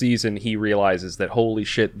first season, he realizes that holy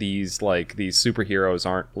shit, these superheroes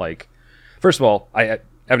aren't First of all, I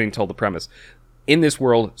haven't even told the premise. In this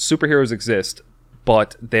world, superheroes exist,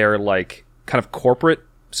 but they're kind of corporate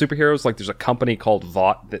superheroes. There's a company called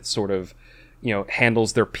Vought that sort of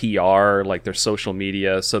handles their PR, their social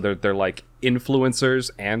media. So they're influencers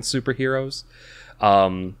and superheroes.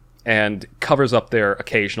 And covers up their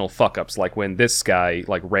occasional fuck-ups, like when this guy,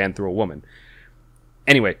 ran through a woman.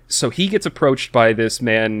 Anyway, so he gets approached by this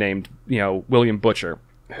man named, William Butcher,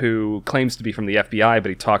 who claims to be from the FBI, but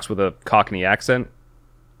he talks with a Cockney accent.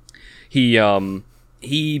 He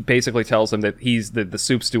basically tells him that he's the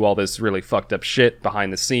Supes do all this really fucked up shit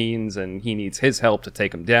behind the scenes, and he needs his help to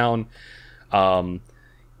take him down.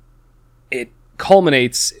 It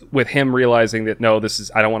culminates with him realizing that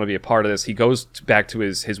I don't want to be a part of this. He goes back to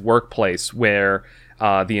his workplace where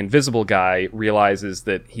the invisible guy realizes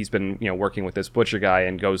that he's been working with this Butcher guy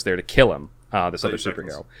and goes there to kill him, this other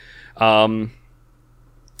superhero.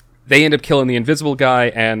 They end up killing the invisible guy,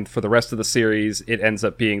 and for the rest of the series it ends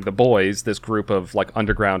up being the Boys, this group of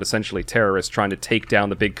underground essentially terrorists trying to take down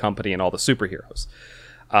the big company and all the superheroes.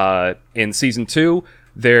 In season 2,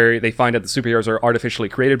 they find out the superheroes are artificially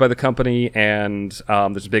created by the company, and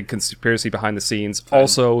there's a big conspiracy behind the scenes.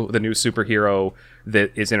 Also, the new superhero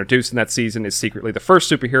that is introduced in that season is secretly the first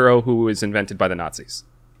superhero who was invented by the Nazis.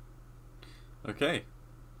 Okay.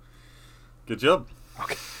 Good job.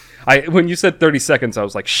 Okay. When you said 30 seconds, I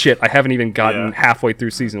was like, shit, I haven't even gotten halfway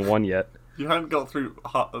through season 1 yet. You haven't got through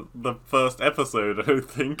the first episode, I don't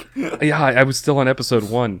think. Yeah, I was still on episode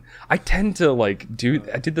 1. I tend to I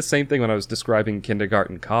did the same thing when I was describing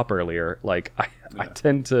Kindergarten Cop earlier. I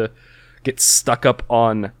tend to get stuck up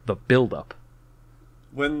on the build-up.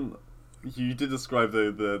 When you did describe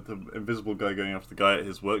the invisible guy going after the guy at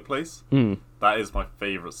his workplace, that is my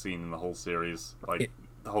favourite scene in the whole series,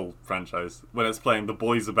 the whole franchise. When it's playing The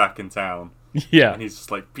Boys Are Back in Town. Yeah. And he's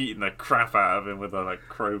just beating the crap out of him with a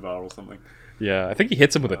crowbar or something. Yeah, I think he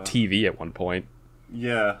hits him with a TV at one point.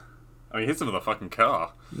 Yeah. I mean, he hits him with a fucking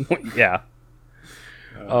car. Yeah.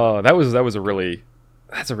 That was a really...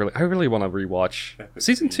 I really want to rewatch.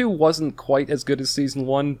 Season 2 wasn't quite as good as season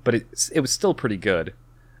 1, but it was still pretty good.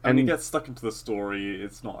 And it gets stuck into the story.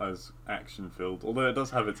 It's not as action-filled, although it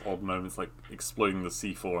does have its odd moments, like exploding the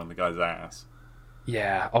C4 in the guy's ass.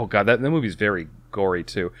 Yeah. Oh god, that movie's very gory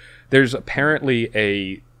too. There's apparently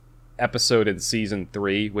a episode in season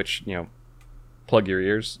 3, which plug your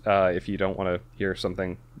ears if you don't want to hear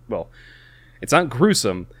something. Well, it's not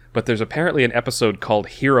gruesome, but there's apparently an episode called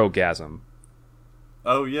Herogasm,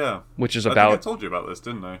 Oh yeah, which is I think about... I told you about this,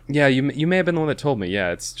 didn't I? Yeah, you may have been the one that told me.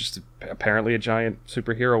 Yeah, it's just apparently a giant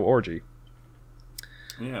superhero orgy.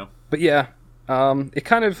 Yeah. But yeah,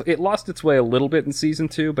 it lost its way a little bit in season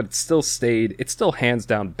 2, but it's still hands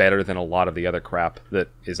down better than a lot of the other crap that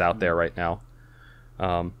is out there right now.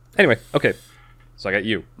 Anyway, okay, so I got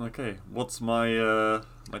you. Okay, what's my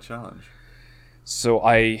my challenge? So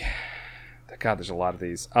God, there's a lot of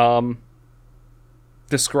these.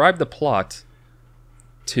 Describe the plot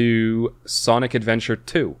to Sonic Adventure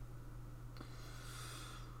 2.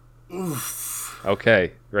 Oof.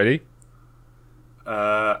 Okay, ready?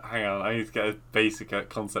 Hang on, I need to get a basic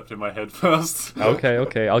concept in my head first.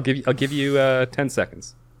 Okay. I'll give you 10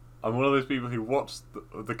 seconds. I'm one of those people who watched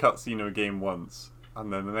the cutscene of a game once,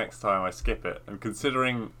 and then the next time I skip it. And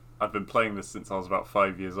considering I've been playing this since I was about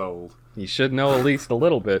 5 years old, You should know at least a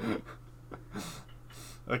little bit.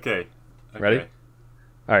 Okay. Ready?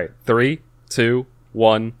 All right, 3, 2,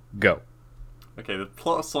 1, go. Okay, the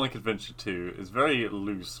plot of Sonic Adventure 2 is very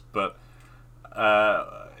loose, but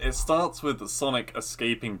it starts with Sonic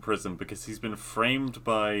escaping prison because he's been framed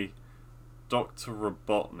by Dr.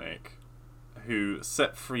 Robotnik, who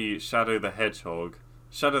set free Shadow the Hedgehog.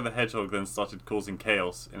 Shadow the Hedgehog then started causing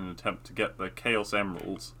chaos in an attempt to get the Chaos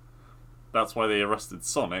Emeralds. That's why they arrested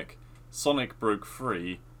Sonic. Sonic broke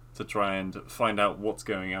free to try and find out what's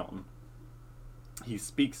going on. He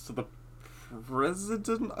speaks to the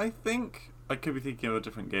president, I think? I could be thinking of a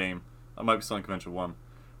different game. That might be Sonic Adventure 1.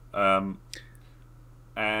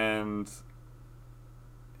 And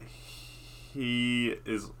he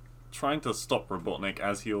is trying to stop Robotnik,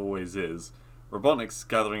 as he always is. Robotnik's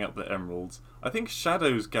gathering up the emeralds. I think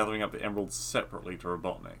Shadow's gathering up the emeralds separately to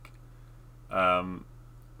Robotnik.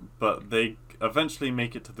 But they eventually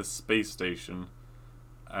make it to the space station,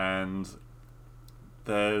 and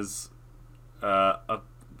there's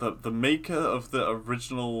the maker of the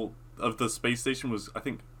original of the space station was, I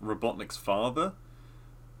think, Robotnik's father,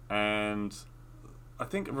 and I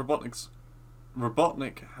think Robotnik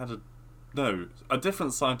had a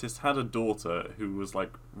different scientist had a daughter who was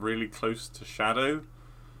like really close to Shadow,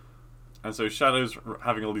 and so Shadow's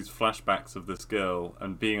having all these flashbacks of this girl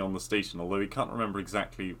and being on the station, although he can't remember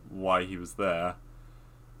exactly why he was there.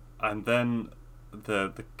 And then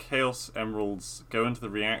the Chaos Emeralds go into the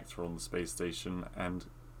reactor on the space station, and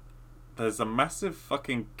there's a massive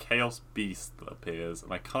fucking Chaos Beast that appears,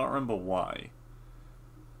 and I can't remember why.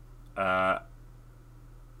 And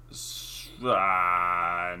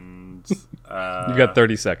You got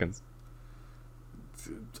 30 seconds.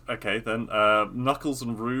 Okay, then Knuckles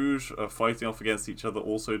and Rouge are fighting off against each other,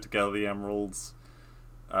 also to gather the emeralds.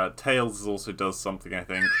 Tails also does something, I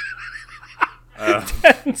think.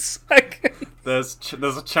 10 seconds. There's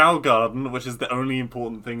a Chow Garden, which is the only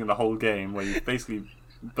important thing in the whole game, where you basically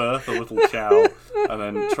birth a little Chow and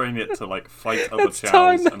then train it to like fight other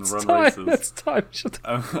Chows and run races. That's time. Shut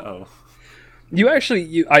up. Oh. You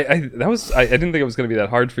actually, I didn't think it was going to be that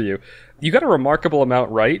hard for you. You got a remarkable amount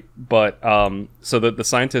right, but so the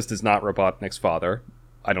scientist is not Robotnik's father,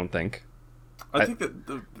 I don't think. I think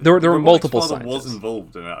that there were multiple father scientists. was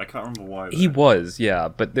involved in it. I can't remember why. He was, yeah,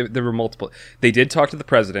 but there were multiple. They did talk to the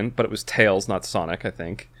president, but it was Tails, not Sonic, I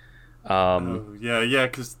think. Yeah,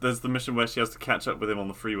 because there's the mission where she has to catch up with him on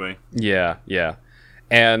the freeway. Yeah,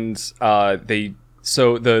 and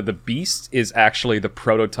So the Beast is actually the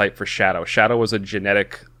prototype for Shadow. Shadow was a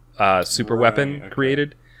genetic super weapon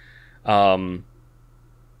created. But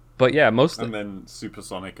yeah, and then Super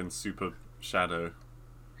Sonic and Super Shadow.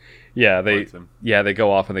 Yeah, they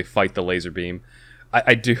go off and they fight the laser beam.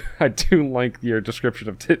 I do like your description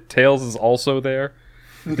of Tails is also there.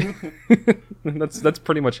 That's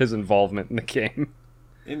pretty much his involvement in the game.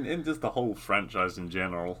 In just the whole franchise in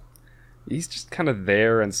general. He's just kind of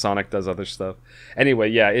there, and Sonic does other stuff. Anyway,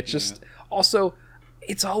 yeah, it's just... Also,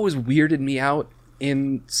 it's always weirded me out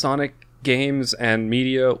in Sonic games and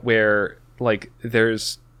media where, like,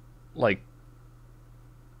 there's, like,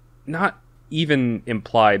 not even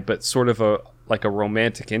implied, but sort of a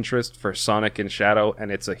romantic interest for Sonic and Shadow,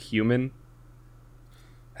 and it's a human.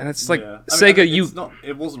 And it's like, Sega,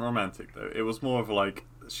 it wasn't romantic, though. It was more of a, like,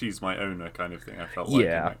 she's my owner kind of thing, I felt like,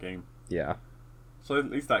 in that game. Yeah. So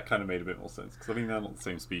at least that kind of made a bit more sense, because I mean, they're not the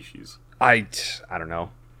same species. I don't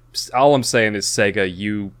know. All I'm saying is, Sega,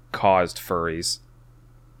 you caused furries.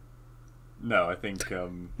 No, I think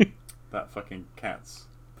that fucking Cats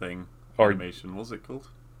thing, animation, what's it called?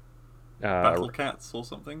 Battle Cats or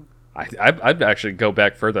something? I'd actually go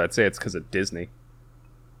back further. I'd say it's because of Disney.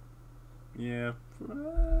 Yeah.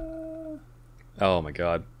 Oh my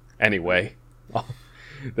god. Anyway.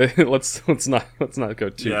 let's not go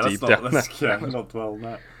too Yeah, deep down that. let's not dwell on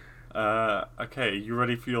that. Okay, you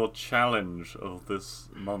ready for your challenge of this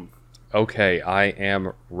month? Okay, I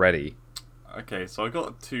am ready. Okay, so I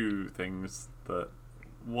got two things that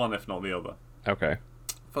one, if not the other. Okay.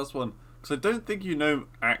 First one, because I don't think you know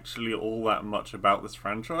actually all that much about this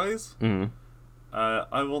franchise. Mm.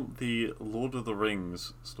 I want the Lord of the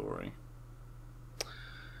Rings story.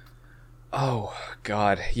 Oh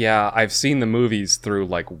God, yeah, I've seen the movies through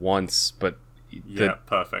like once, but Yeah,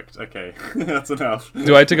 perfect. Okay, that's enough.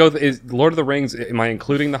 do I have to go? Is Lord of the Rings? Am I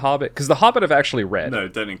including The Hobbit? Because The Hobbit I've actually read. No,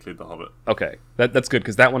 don't include The Hobbit. Okay, that's good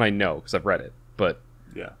because that one I know because I've read it. But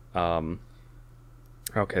Yeah.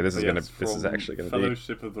 okay, this is From actually gonna be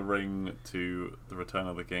Fellowship of the Ring to The Return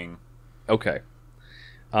of the King. okay.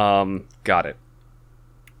 Got it.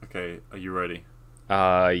 Okay, are you ready?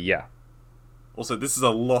 Yeah. Also, this is a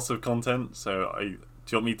lot of content, so do you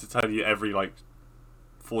want me to tell you every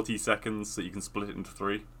 40 seconds so you can split it into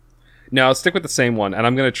 3? No, I'll stick with the same one, and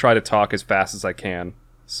I'm gonna try to talk as fast as I can.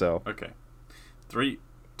 So, Okay. 3,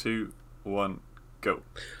 2, 1, go.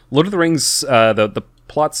 Lord of the Rings. The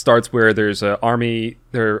plot starts where there's an army.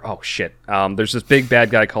 There's this big bad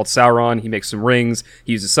guy called Sauron. He makes some rings.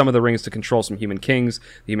 He uses some of the rings to control some human kings.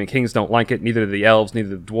 The human kings don't like it. Neither do the elves. Neither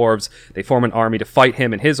do the dwarves. They form an army to fight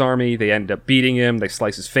him and his army. They end up beating him. They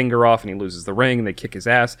slice his finger off, and he loses the ring. And they kick his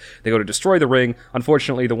ass. They go to destroy the ring.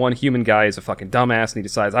 Unfortunately, the one human guy is a fucking dumbass, and he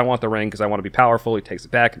decides, I want the ring because I want to be powerful. He takes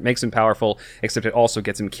it back. It makes him powerful, except it also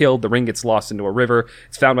gets him killed. The ring gets lost into a river.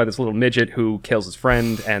 It's found by this little midget who kills his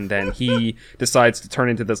friend, and then he decides to turn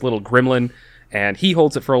into this little gremlin, and he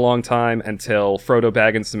holds it for a long time until Frodo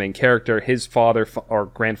Baggins, the main character, his father or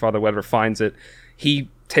grandfather, whatever, finds it. He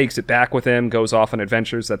takes it back with him, goes off on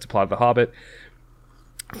adventures. That's the plot of The Hobbit.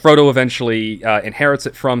 Frodo eventually inherits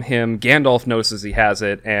it from him. Gandalf notices he has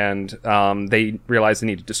it, and they realize they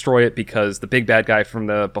need to destroy it because the big bad guy from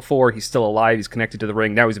the before, he's still alive. He's connected to the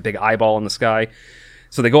ring. Now he's a big eyeball in the sky.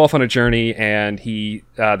 So they go off on a journey, and they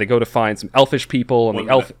go to find some elfish people in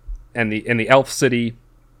the elf city.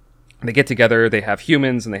 They get together, they have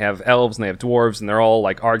humans, and they have elves, and they have dwarves, and they're all,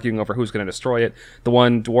 arguing over who's going to destroy it. The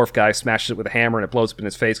one dwarf guy smashes it with a hammer, and it blows up in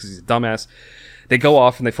his face because he's a dumbass. They go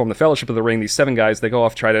off, and they form the Fellowship of the Ring. These 7 guys, they go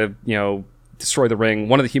off, try to, destroy the ring.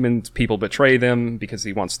 One of the human people betray them because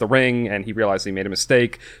he wants the ring, and he realizes he made a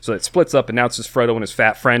mistake. So it splits up, and now it's just Frodo and his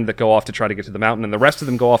fat friend that go off to try to get to the mountain, and the rest of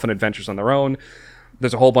them go off on adventures on their own.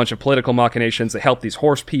 There's a whole bunch of political machinations. They help these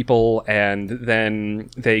horse people, and then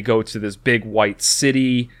they go to this big white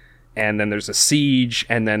city, and then there's a siege,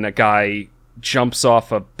 and then a guy jumps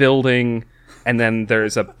off a building, and then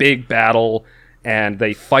there's a big battle, and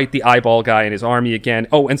they fight the eyeball guy and his army again.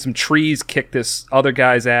 Oh, and some trees kick this other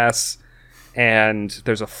guy's ass, and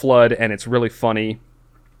there's a flood, and it's really funny.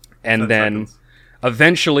 And then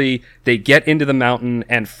eventually they get into the mountain,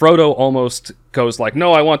 and Frodo almost goes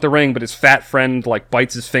no, I want the ring, but his fat friend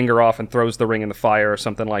bites his finger off and throws the ring in the fire or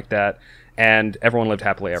something like that, and everyone lived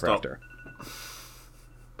happily ever after.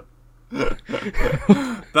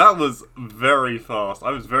 That was very fast.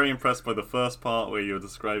 I was very impressed by the first part where you were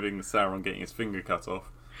describing Sauron getting his finger cut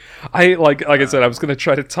off. I said, I was going to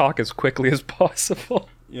try to talk as quickly as possible.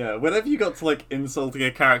 Yeah, whenever you got to insulting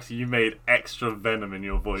a character, you made extra venom in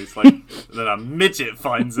your voice. Then a midget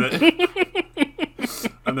finds it,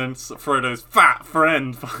 and then Frodo's fat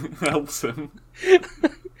friend helps him.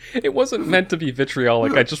 It wasn't meant to be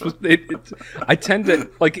vitriolic. I just was. I tend to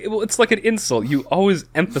it's like an insult. You always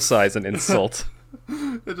emphasize an insult.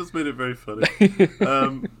 It just made it very funny.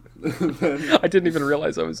 I didn't even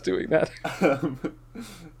realize I was doing that.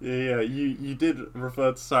 Yeah. You did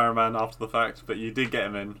refer to Saruman after the fact, but you did get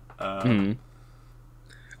him in.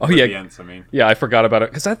 Oh yeah, the Ents, I mean. Yeah, I forgot about it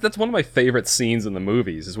because that's one of my favorite scenes in the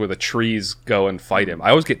movies is where the trees go and fight him. I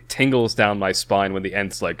always get tingles down my spine when the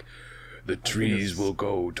Ents the trees will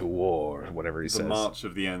go to war, whatever he says. The March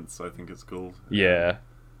of the Ents, I think it's called. Yeah.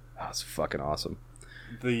 That's fucking awesome.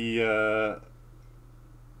 The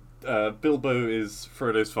Bilbo is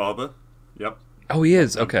Frodo's father. Yep. Oh, he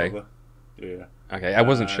is? Okay. Yeah. Okay, I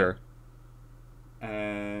wasn't sure.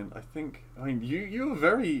 And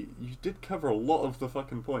you did cover a lot of the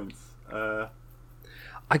fucking points.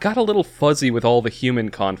 I got a little fuzzy with all the human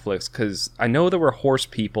conflicts because I know there were horse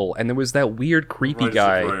people and there was that weird creepy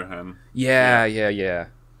guy. Rohan. Yeah.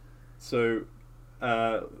 So,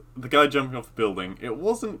 the guy jumping off the building, it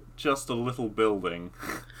wasn't just a little building.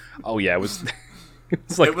 Oh yeah, it was.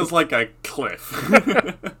 It was like a cliff.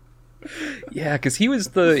 Yeah, because he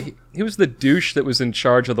was the douche that was in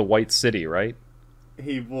charge of the White City, right?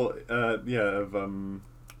 Frodo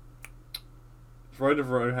of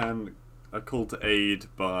Rohan are called to aid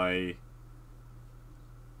by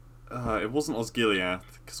It wasn't Osgiliath,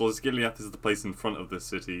 because Osgiliath is the place in front of this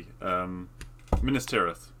city. Minas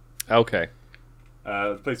Tirith. Okay.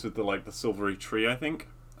 The place with the silvery tree, I think.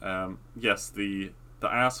 Yes, the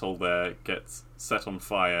asshole there gets set on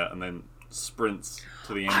fire and then sprints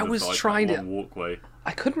to the end of that long walkway.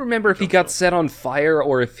 I couldn't remember if he got set on fire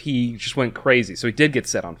or if he just went crazy. So he did get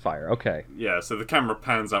set on fire. Okay. Yeah, so the camera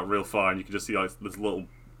pans out real far and you can just see this little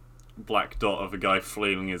black dot of a guy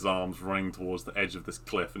flailing his arms running towards the edge of this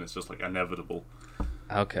cliff, and it's just inevitable.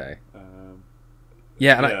 Okay.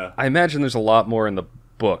 I imagine there's a lot more in the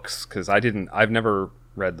books, because I've never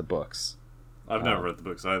read the books. I've never read the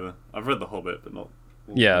books either. I've read The Hobbit, but not...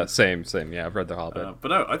 Yeah, same. Yeah, I've read The Hobbit. But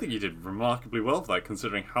no, I think you did remarkably well for that,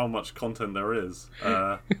 considering how much content there is.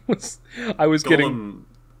 Gollum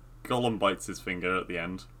bites his finger at the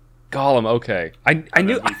end. Gollum, okay. I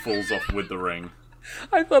knew... he falls off with the ring.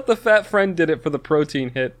 I thought the fat friend did it for the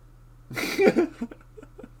protein hit.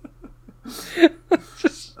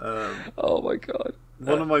 Oh my god.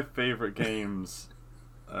 One of my favourite games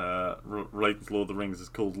related to Lord of the Rings is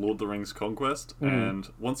called Lord of the Rings Conquest, and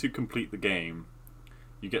once you complete the game,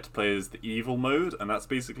 you get to play as the evil mode, and that's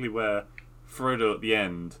basically where Frodo at the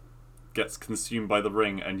end gets consumed by the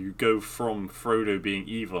ring, and you go from Frodo being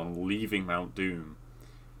evil and leaving Mount Doom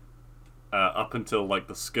up until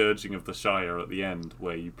the Scourging of the Shire at the end,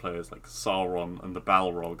 where you play as Sauron and the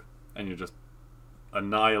Balrog, and you're just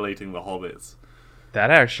annihilating the hobbits. That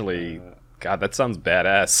actually, God, that sounds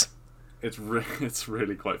badass. It's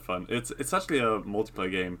really quite fun. It's actually a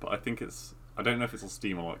multiplayer game, but I don't know if it's on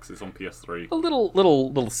Steam or not, because it's on PS3. A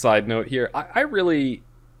little side note here. I really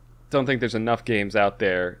don't think there's enough games out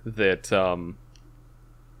there that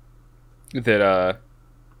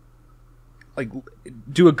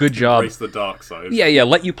do a good job. Embrace the dark side. Yeah.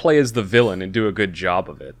 Let you play as the villain and do a good job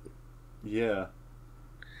of it. Yeah.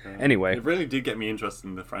 Anyway, it really did get me interested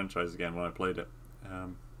in the franchise again when I played it.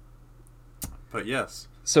 But yes.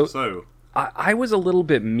 So I was a little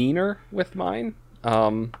bit meaner with mine.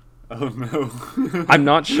 Oh no. I'm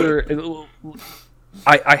not sure.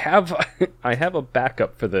 I have a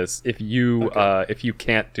backup for this if you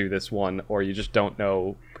can't do this one, or you just don't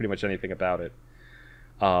know pretty much anything about it.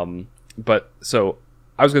 But so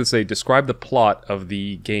I was going to say, describe the plot of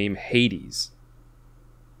the game Hades.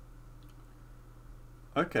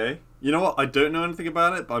 Okay. You know what? I don't know anything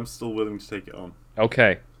about it, but I'm still willing to take it on.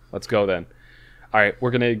 Okay, let's go then. All right,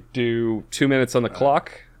 we're going to do 2 minutes on the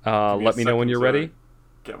clock. Let me know when you're ready.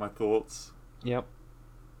 Get my thoughts. Yep.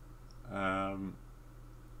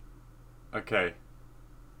 Okay.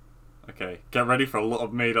 Get ready for a lot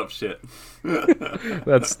of made up shit.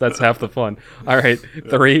 That's half the fun. All right,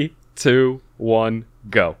 3, 2, 1,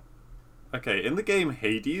 go. Okay, in the game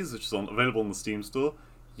Hades, which is available on the Steam store,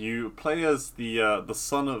 you play as the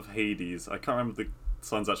son of Hades. I can't remember the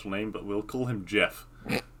son's actual name, but we'll call him Jeff.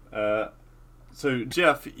 So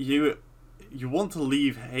Jeff, you want to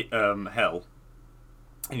leave hell,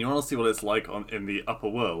 and you want to see what it's like in the upper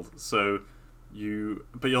world.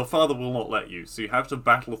 But your father will not let you. So you have to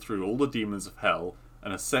battle through all the demons of hell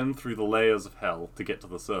and ascend through the layers of hell to get to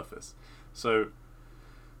the surface. So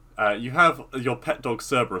you have your pet dog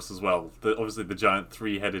Cerberus as well. Obviously the giant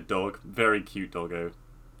 3-headed dog, very cute doggo.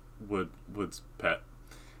 Wood's pet.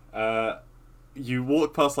 You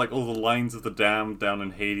walk past all the lines of the damned down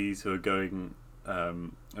in Hades who are going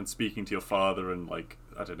and speaking to your father, and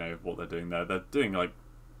I don't know what they're doing there. They're doing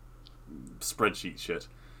spreadsheet shit.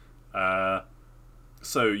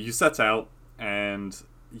 So you set out and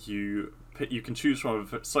you can choose from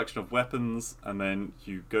a selection of weapons, and then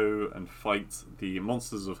you go and fight the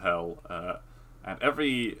monsters of hell. And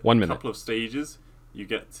every 1 minute. couple of stages, you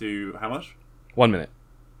get to how much? 1 minute.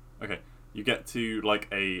 Okay, you get to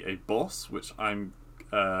a boss, which I'm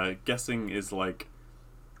guessing is the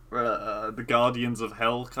Guardians of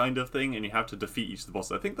Hell kind of thing, and you have to defeat each of the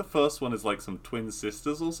bosses. I think the first one is some twin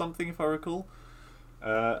sisters or something, if I recall.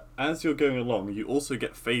 As you're going along, you also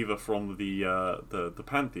get favor from the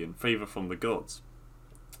pantheon, favor from the gods,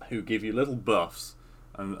 who give you little buffs,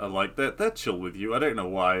 and are they're chill with you. I don't know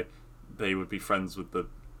why they would be friends with the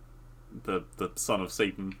son of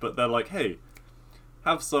Satan, but they're hey,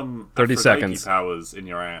 have some 30 seconds powers in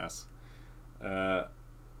your ass.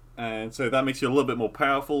 And so that makes you a little bit more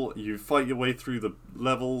powerful. You fight your way through the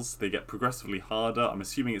levels. They get progressively harder. I'm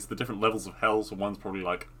assuming it's the different levels of hell. So one's probably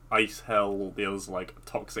ice hell, the other's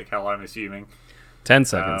toxic hell, I'm assuming. 10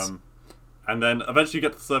 seconds. And then eventually you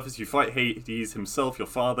get to the surface. You fight Hades himself, your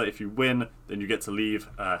father. If you win, then you get to leave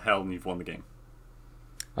hell and you've won the game.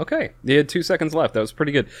 Okay, you had 2 seconds left. That was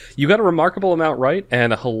pretty good. You got a remarkable amount right,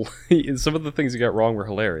 and some of the things you got wrong were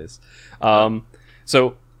hilarious.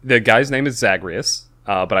 So the guy's name is Zagreus.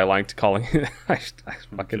 but I liked calling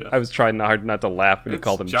I was trying hard not to laugh when you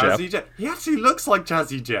called him Jeff. He actually looks like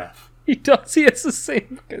Jazzy Jeff. He does. He has the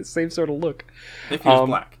same sort of look. If he was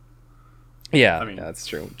black. Yeah, I mean, that's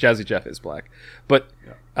true. Jazzy Jeff is black, but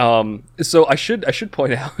so I should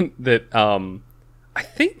point out that I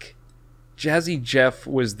think Jazzy Jeff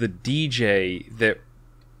was the DJ that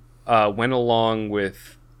went along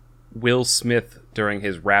with Will Smith during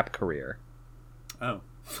his rap career. Oh,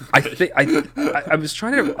 I was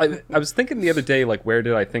trying to. I was thinking the other day, like, where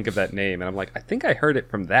did I think of that name? And I'm like, I think I heard it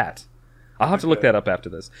from that. I'll have to look that up after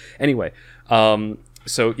this. Anyway,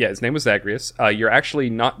 so yeah, his name was Zagreus. You're actually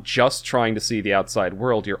not just trying to see the outside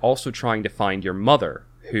world. You're also trying to find your mother,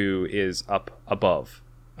 who is up above,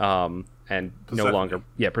 and Persephone. No longer,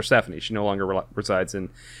 Persephone. She no longer resides in.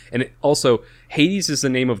 And also, Hades is the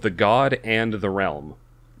name of the god and the realm.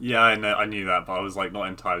 Yeah, I knew that, but I was like not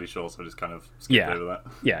entirely sure, so I just kind of skipped over that.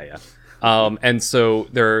 Yeah. And so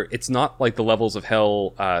it's not like the levels of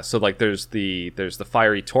hell. So like there's the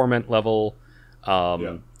fiery torment level.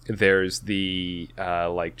 There's the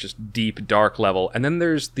like just deep dark level, and then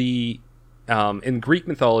there's the in Greek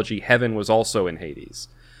mythology, heaven was also in Hades.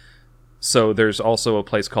 So there's also a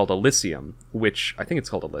place called Elysium, which I think it's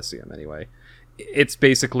called Elysium anyway. It's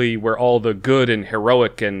basically where all the good and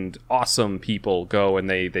heroic and awesome people go, and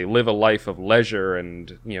they live a life of leisure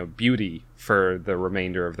and beauty for the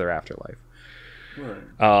remainder of their afterlife.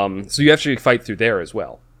 Right. So you actually fight through there as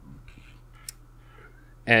well.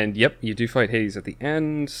 And yep, you do fight Hades at the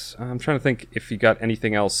end. I'm trying to think if you got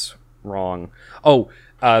anything else wrong. Oh,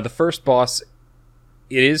 the first boss,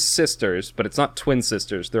 it is sisters, but it's not twin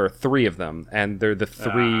sisters. There are 3 of them, and they're the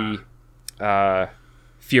 3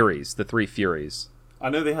 Furies, the 3 Furies. I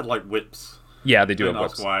know they had like whips. Yeah, they do have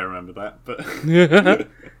whips. That's why I remember that, but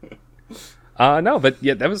no, but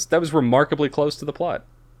yeah, that was remarkably close to the plot.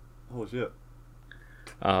 Oh shit.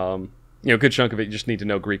 A good chunk of it you just need to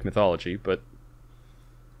know Greek mythology, but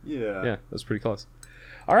yeah, that was pretty close.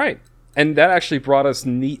 All right, and that actually brought us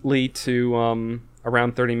neatly to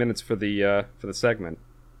around 30 minutes for the segment.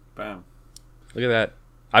 Bam! Look at that.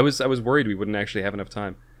 I was worried we wouldn't actually have enough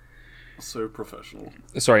time. So professional.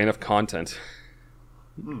 Sorry, enough content.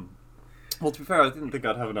 Well, to be fair, I didn't think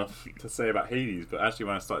I'd have enough to say about Hades, but actually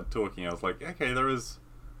when I started talking, I was like, okay, there is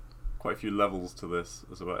quite a few levels to this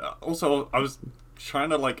as well. Also, I was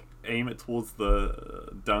trying to like aim it towards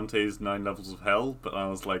the Dante's 9 levels of hell, but I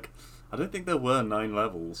was like, I don't think there were 9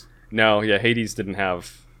 levels. No, yeah, Hades didn't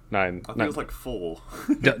have 9. I think it was like 4.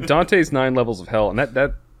 Dante's 9 levels of hell, and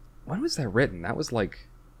that when was that written? That was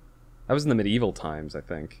in the medieval times, I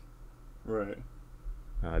think. Right.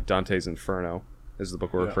 Dante's Inferno is the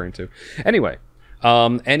book we're referring to. Anyway,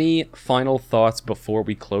 any final thoughts before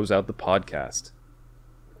we close out the podcast?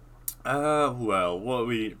 Well,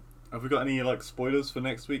 have we got any like spoilers for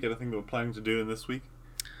next week? Anything that we're planning to do in this week?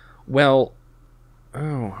 Well,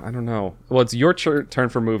 I don't know. Well, it's your turn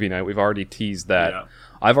for movie night. We've already teased that. Yeah,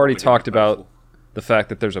 I've already talked about the fact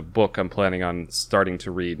that there's a book I'm planning on starting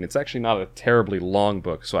to read, and it's actually not a terribly long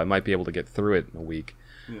book, so I might be able to get through it in a week.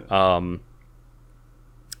 Yeah.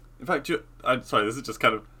 In fact, I'm sorry, this is just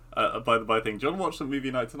kind of a by-the-by thing. Do you want to watch some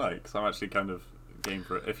movie night tonight? Because I'm actually kind of game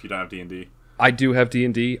for it if you don't have D&D. I do have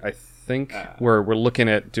D&D. I think we're looking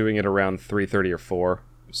at doing it around 3:30 or 4.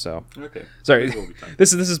 So okay. Sorry,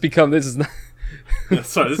 this is not.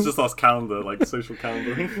 Sorry, this is just us calendar, like social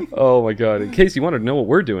calendar. Oh my god! In case you wanted to know what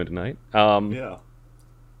we're doing tonight. Yeah.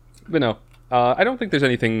 But no, I don't think there's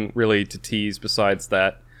anything really to tease besides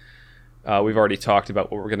that. We've already talked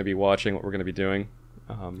about what we're going to be watching, what we're going to be doing.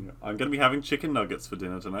 I'm going to be having chicken nuggets for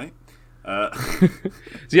dinner tonight.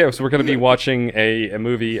 So we're going to be watching a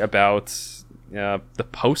movie about the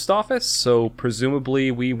post office. So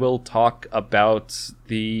presumably we will talk about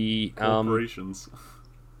the corporations.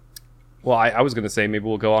 Well, I was going to say maybe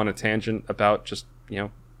we'll go on a tangent about just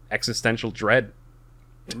existential dread.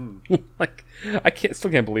 Like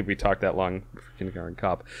still can't believe we talked that long for Kindergarten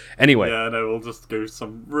Cop. Anyway. Yeah, no, we'll just go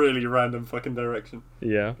some really random fucking direction.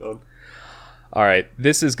 Yeah. All right,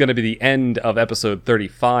 this is going to be the end of episode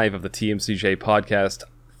 35 of the TMCJ podcast.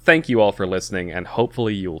 Thank you all for listening, and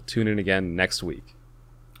hopefully you'll tune in again next week.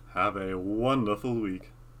 Have a wonderful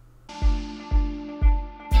week.